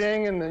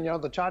foraging and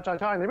the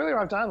cha-cha-cha, they really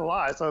don't have time to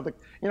lie. So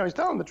he's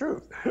telling the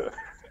truth.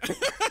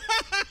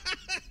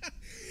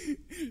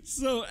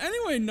 So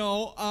anyway,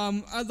 Noel,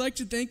 I'd like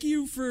to thank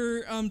you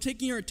for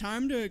taking your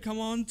time to come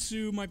on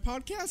to my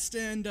podcast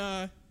and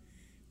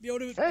be able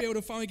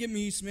to finally give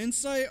me some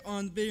insight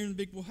on Bigger Than the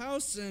Big Blue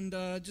House and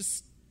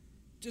just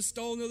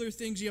all the other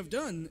things you have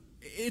done.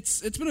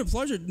 It's been a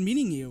pleasure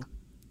meeting you.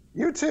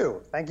 You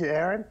too. Thank you,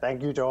 Aaron.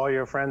 Thank you to all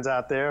your friends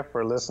out there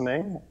for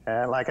listening.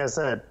 And like I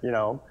said,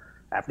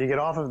 after you get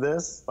off of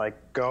this,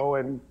 like, go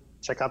and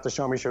check out the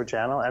Show Me Show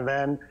channel, and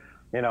then,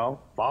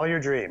 follow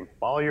your dream,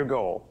 follow your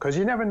goal, because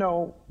you never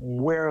know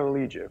where it'll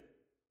lead you.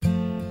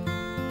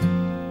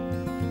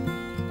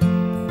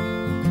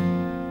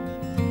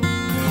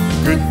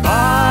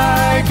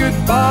 Goodbye,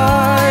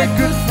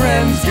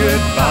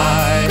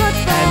 goodbye.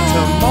 And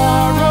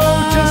tomorrow,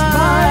 just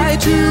like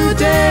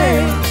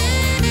today,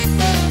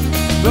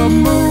 the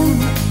moon,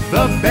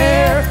 the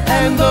bear,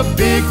 and the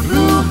big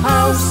blue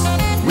house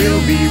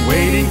will be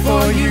waiting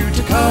for you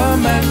to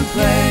come and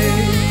play.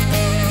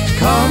 To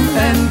come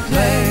and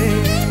play.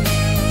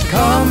 To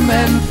come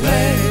and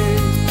play.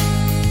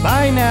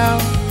 Bye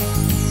now.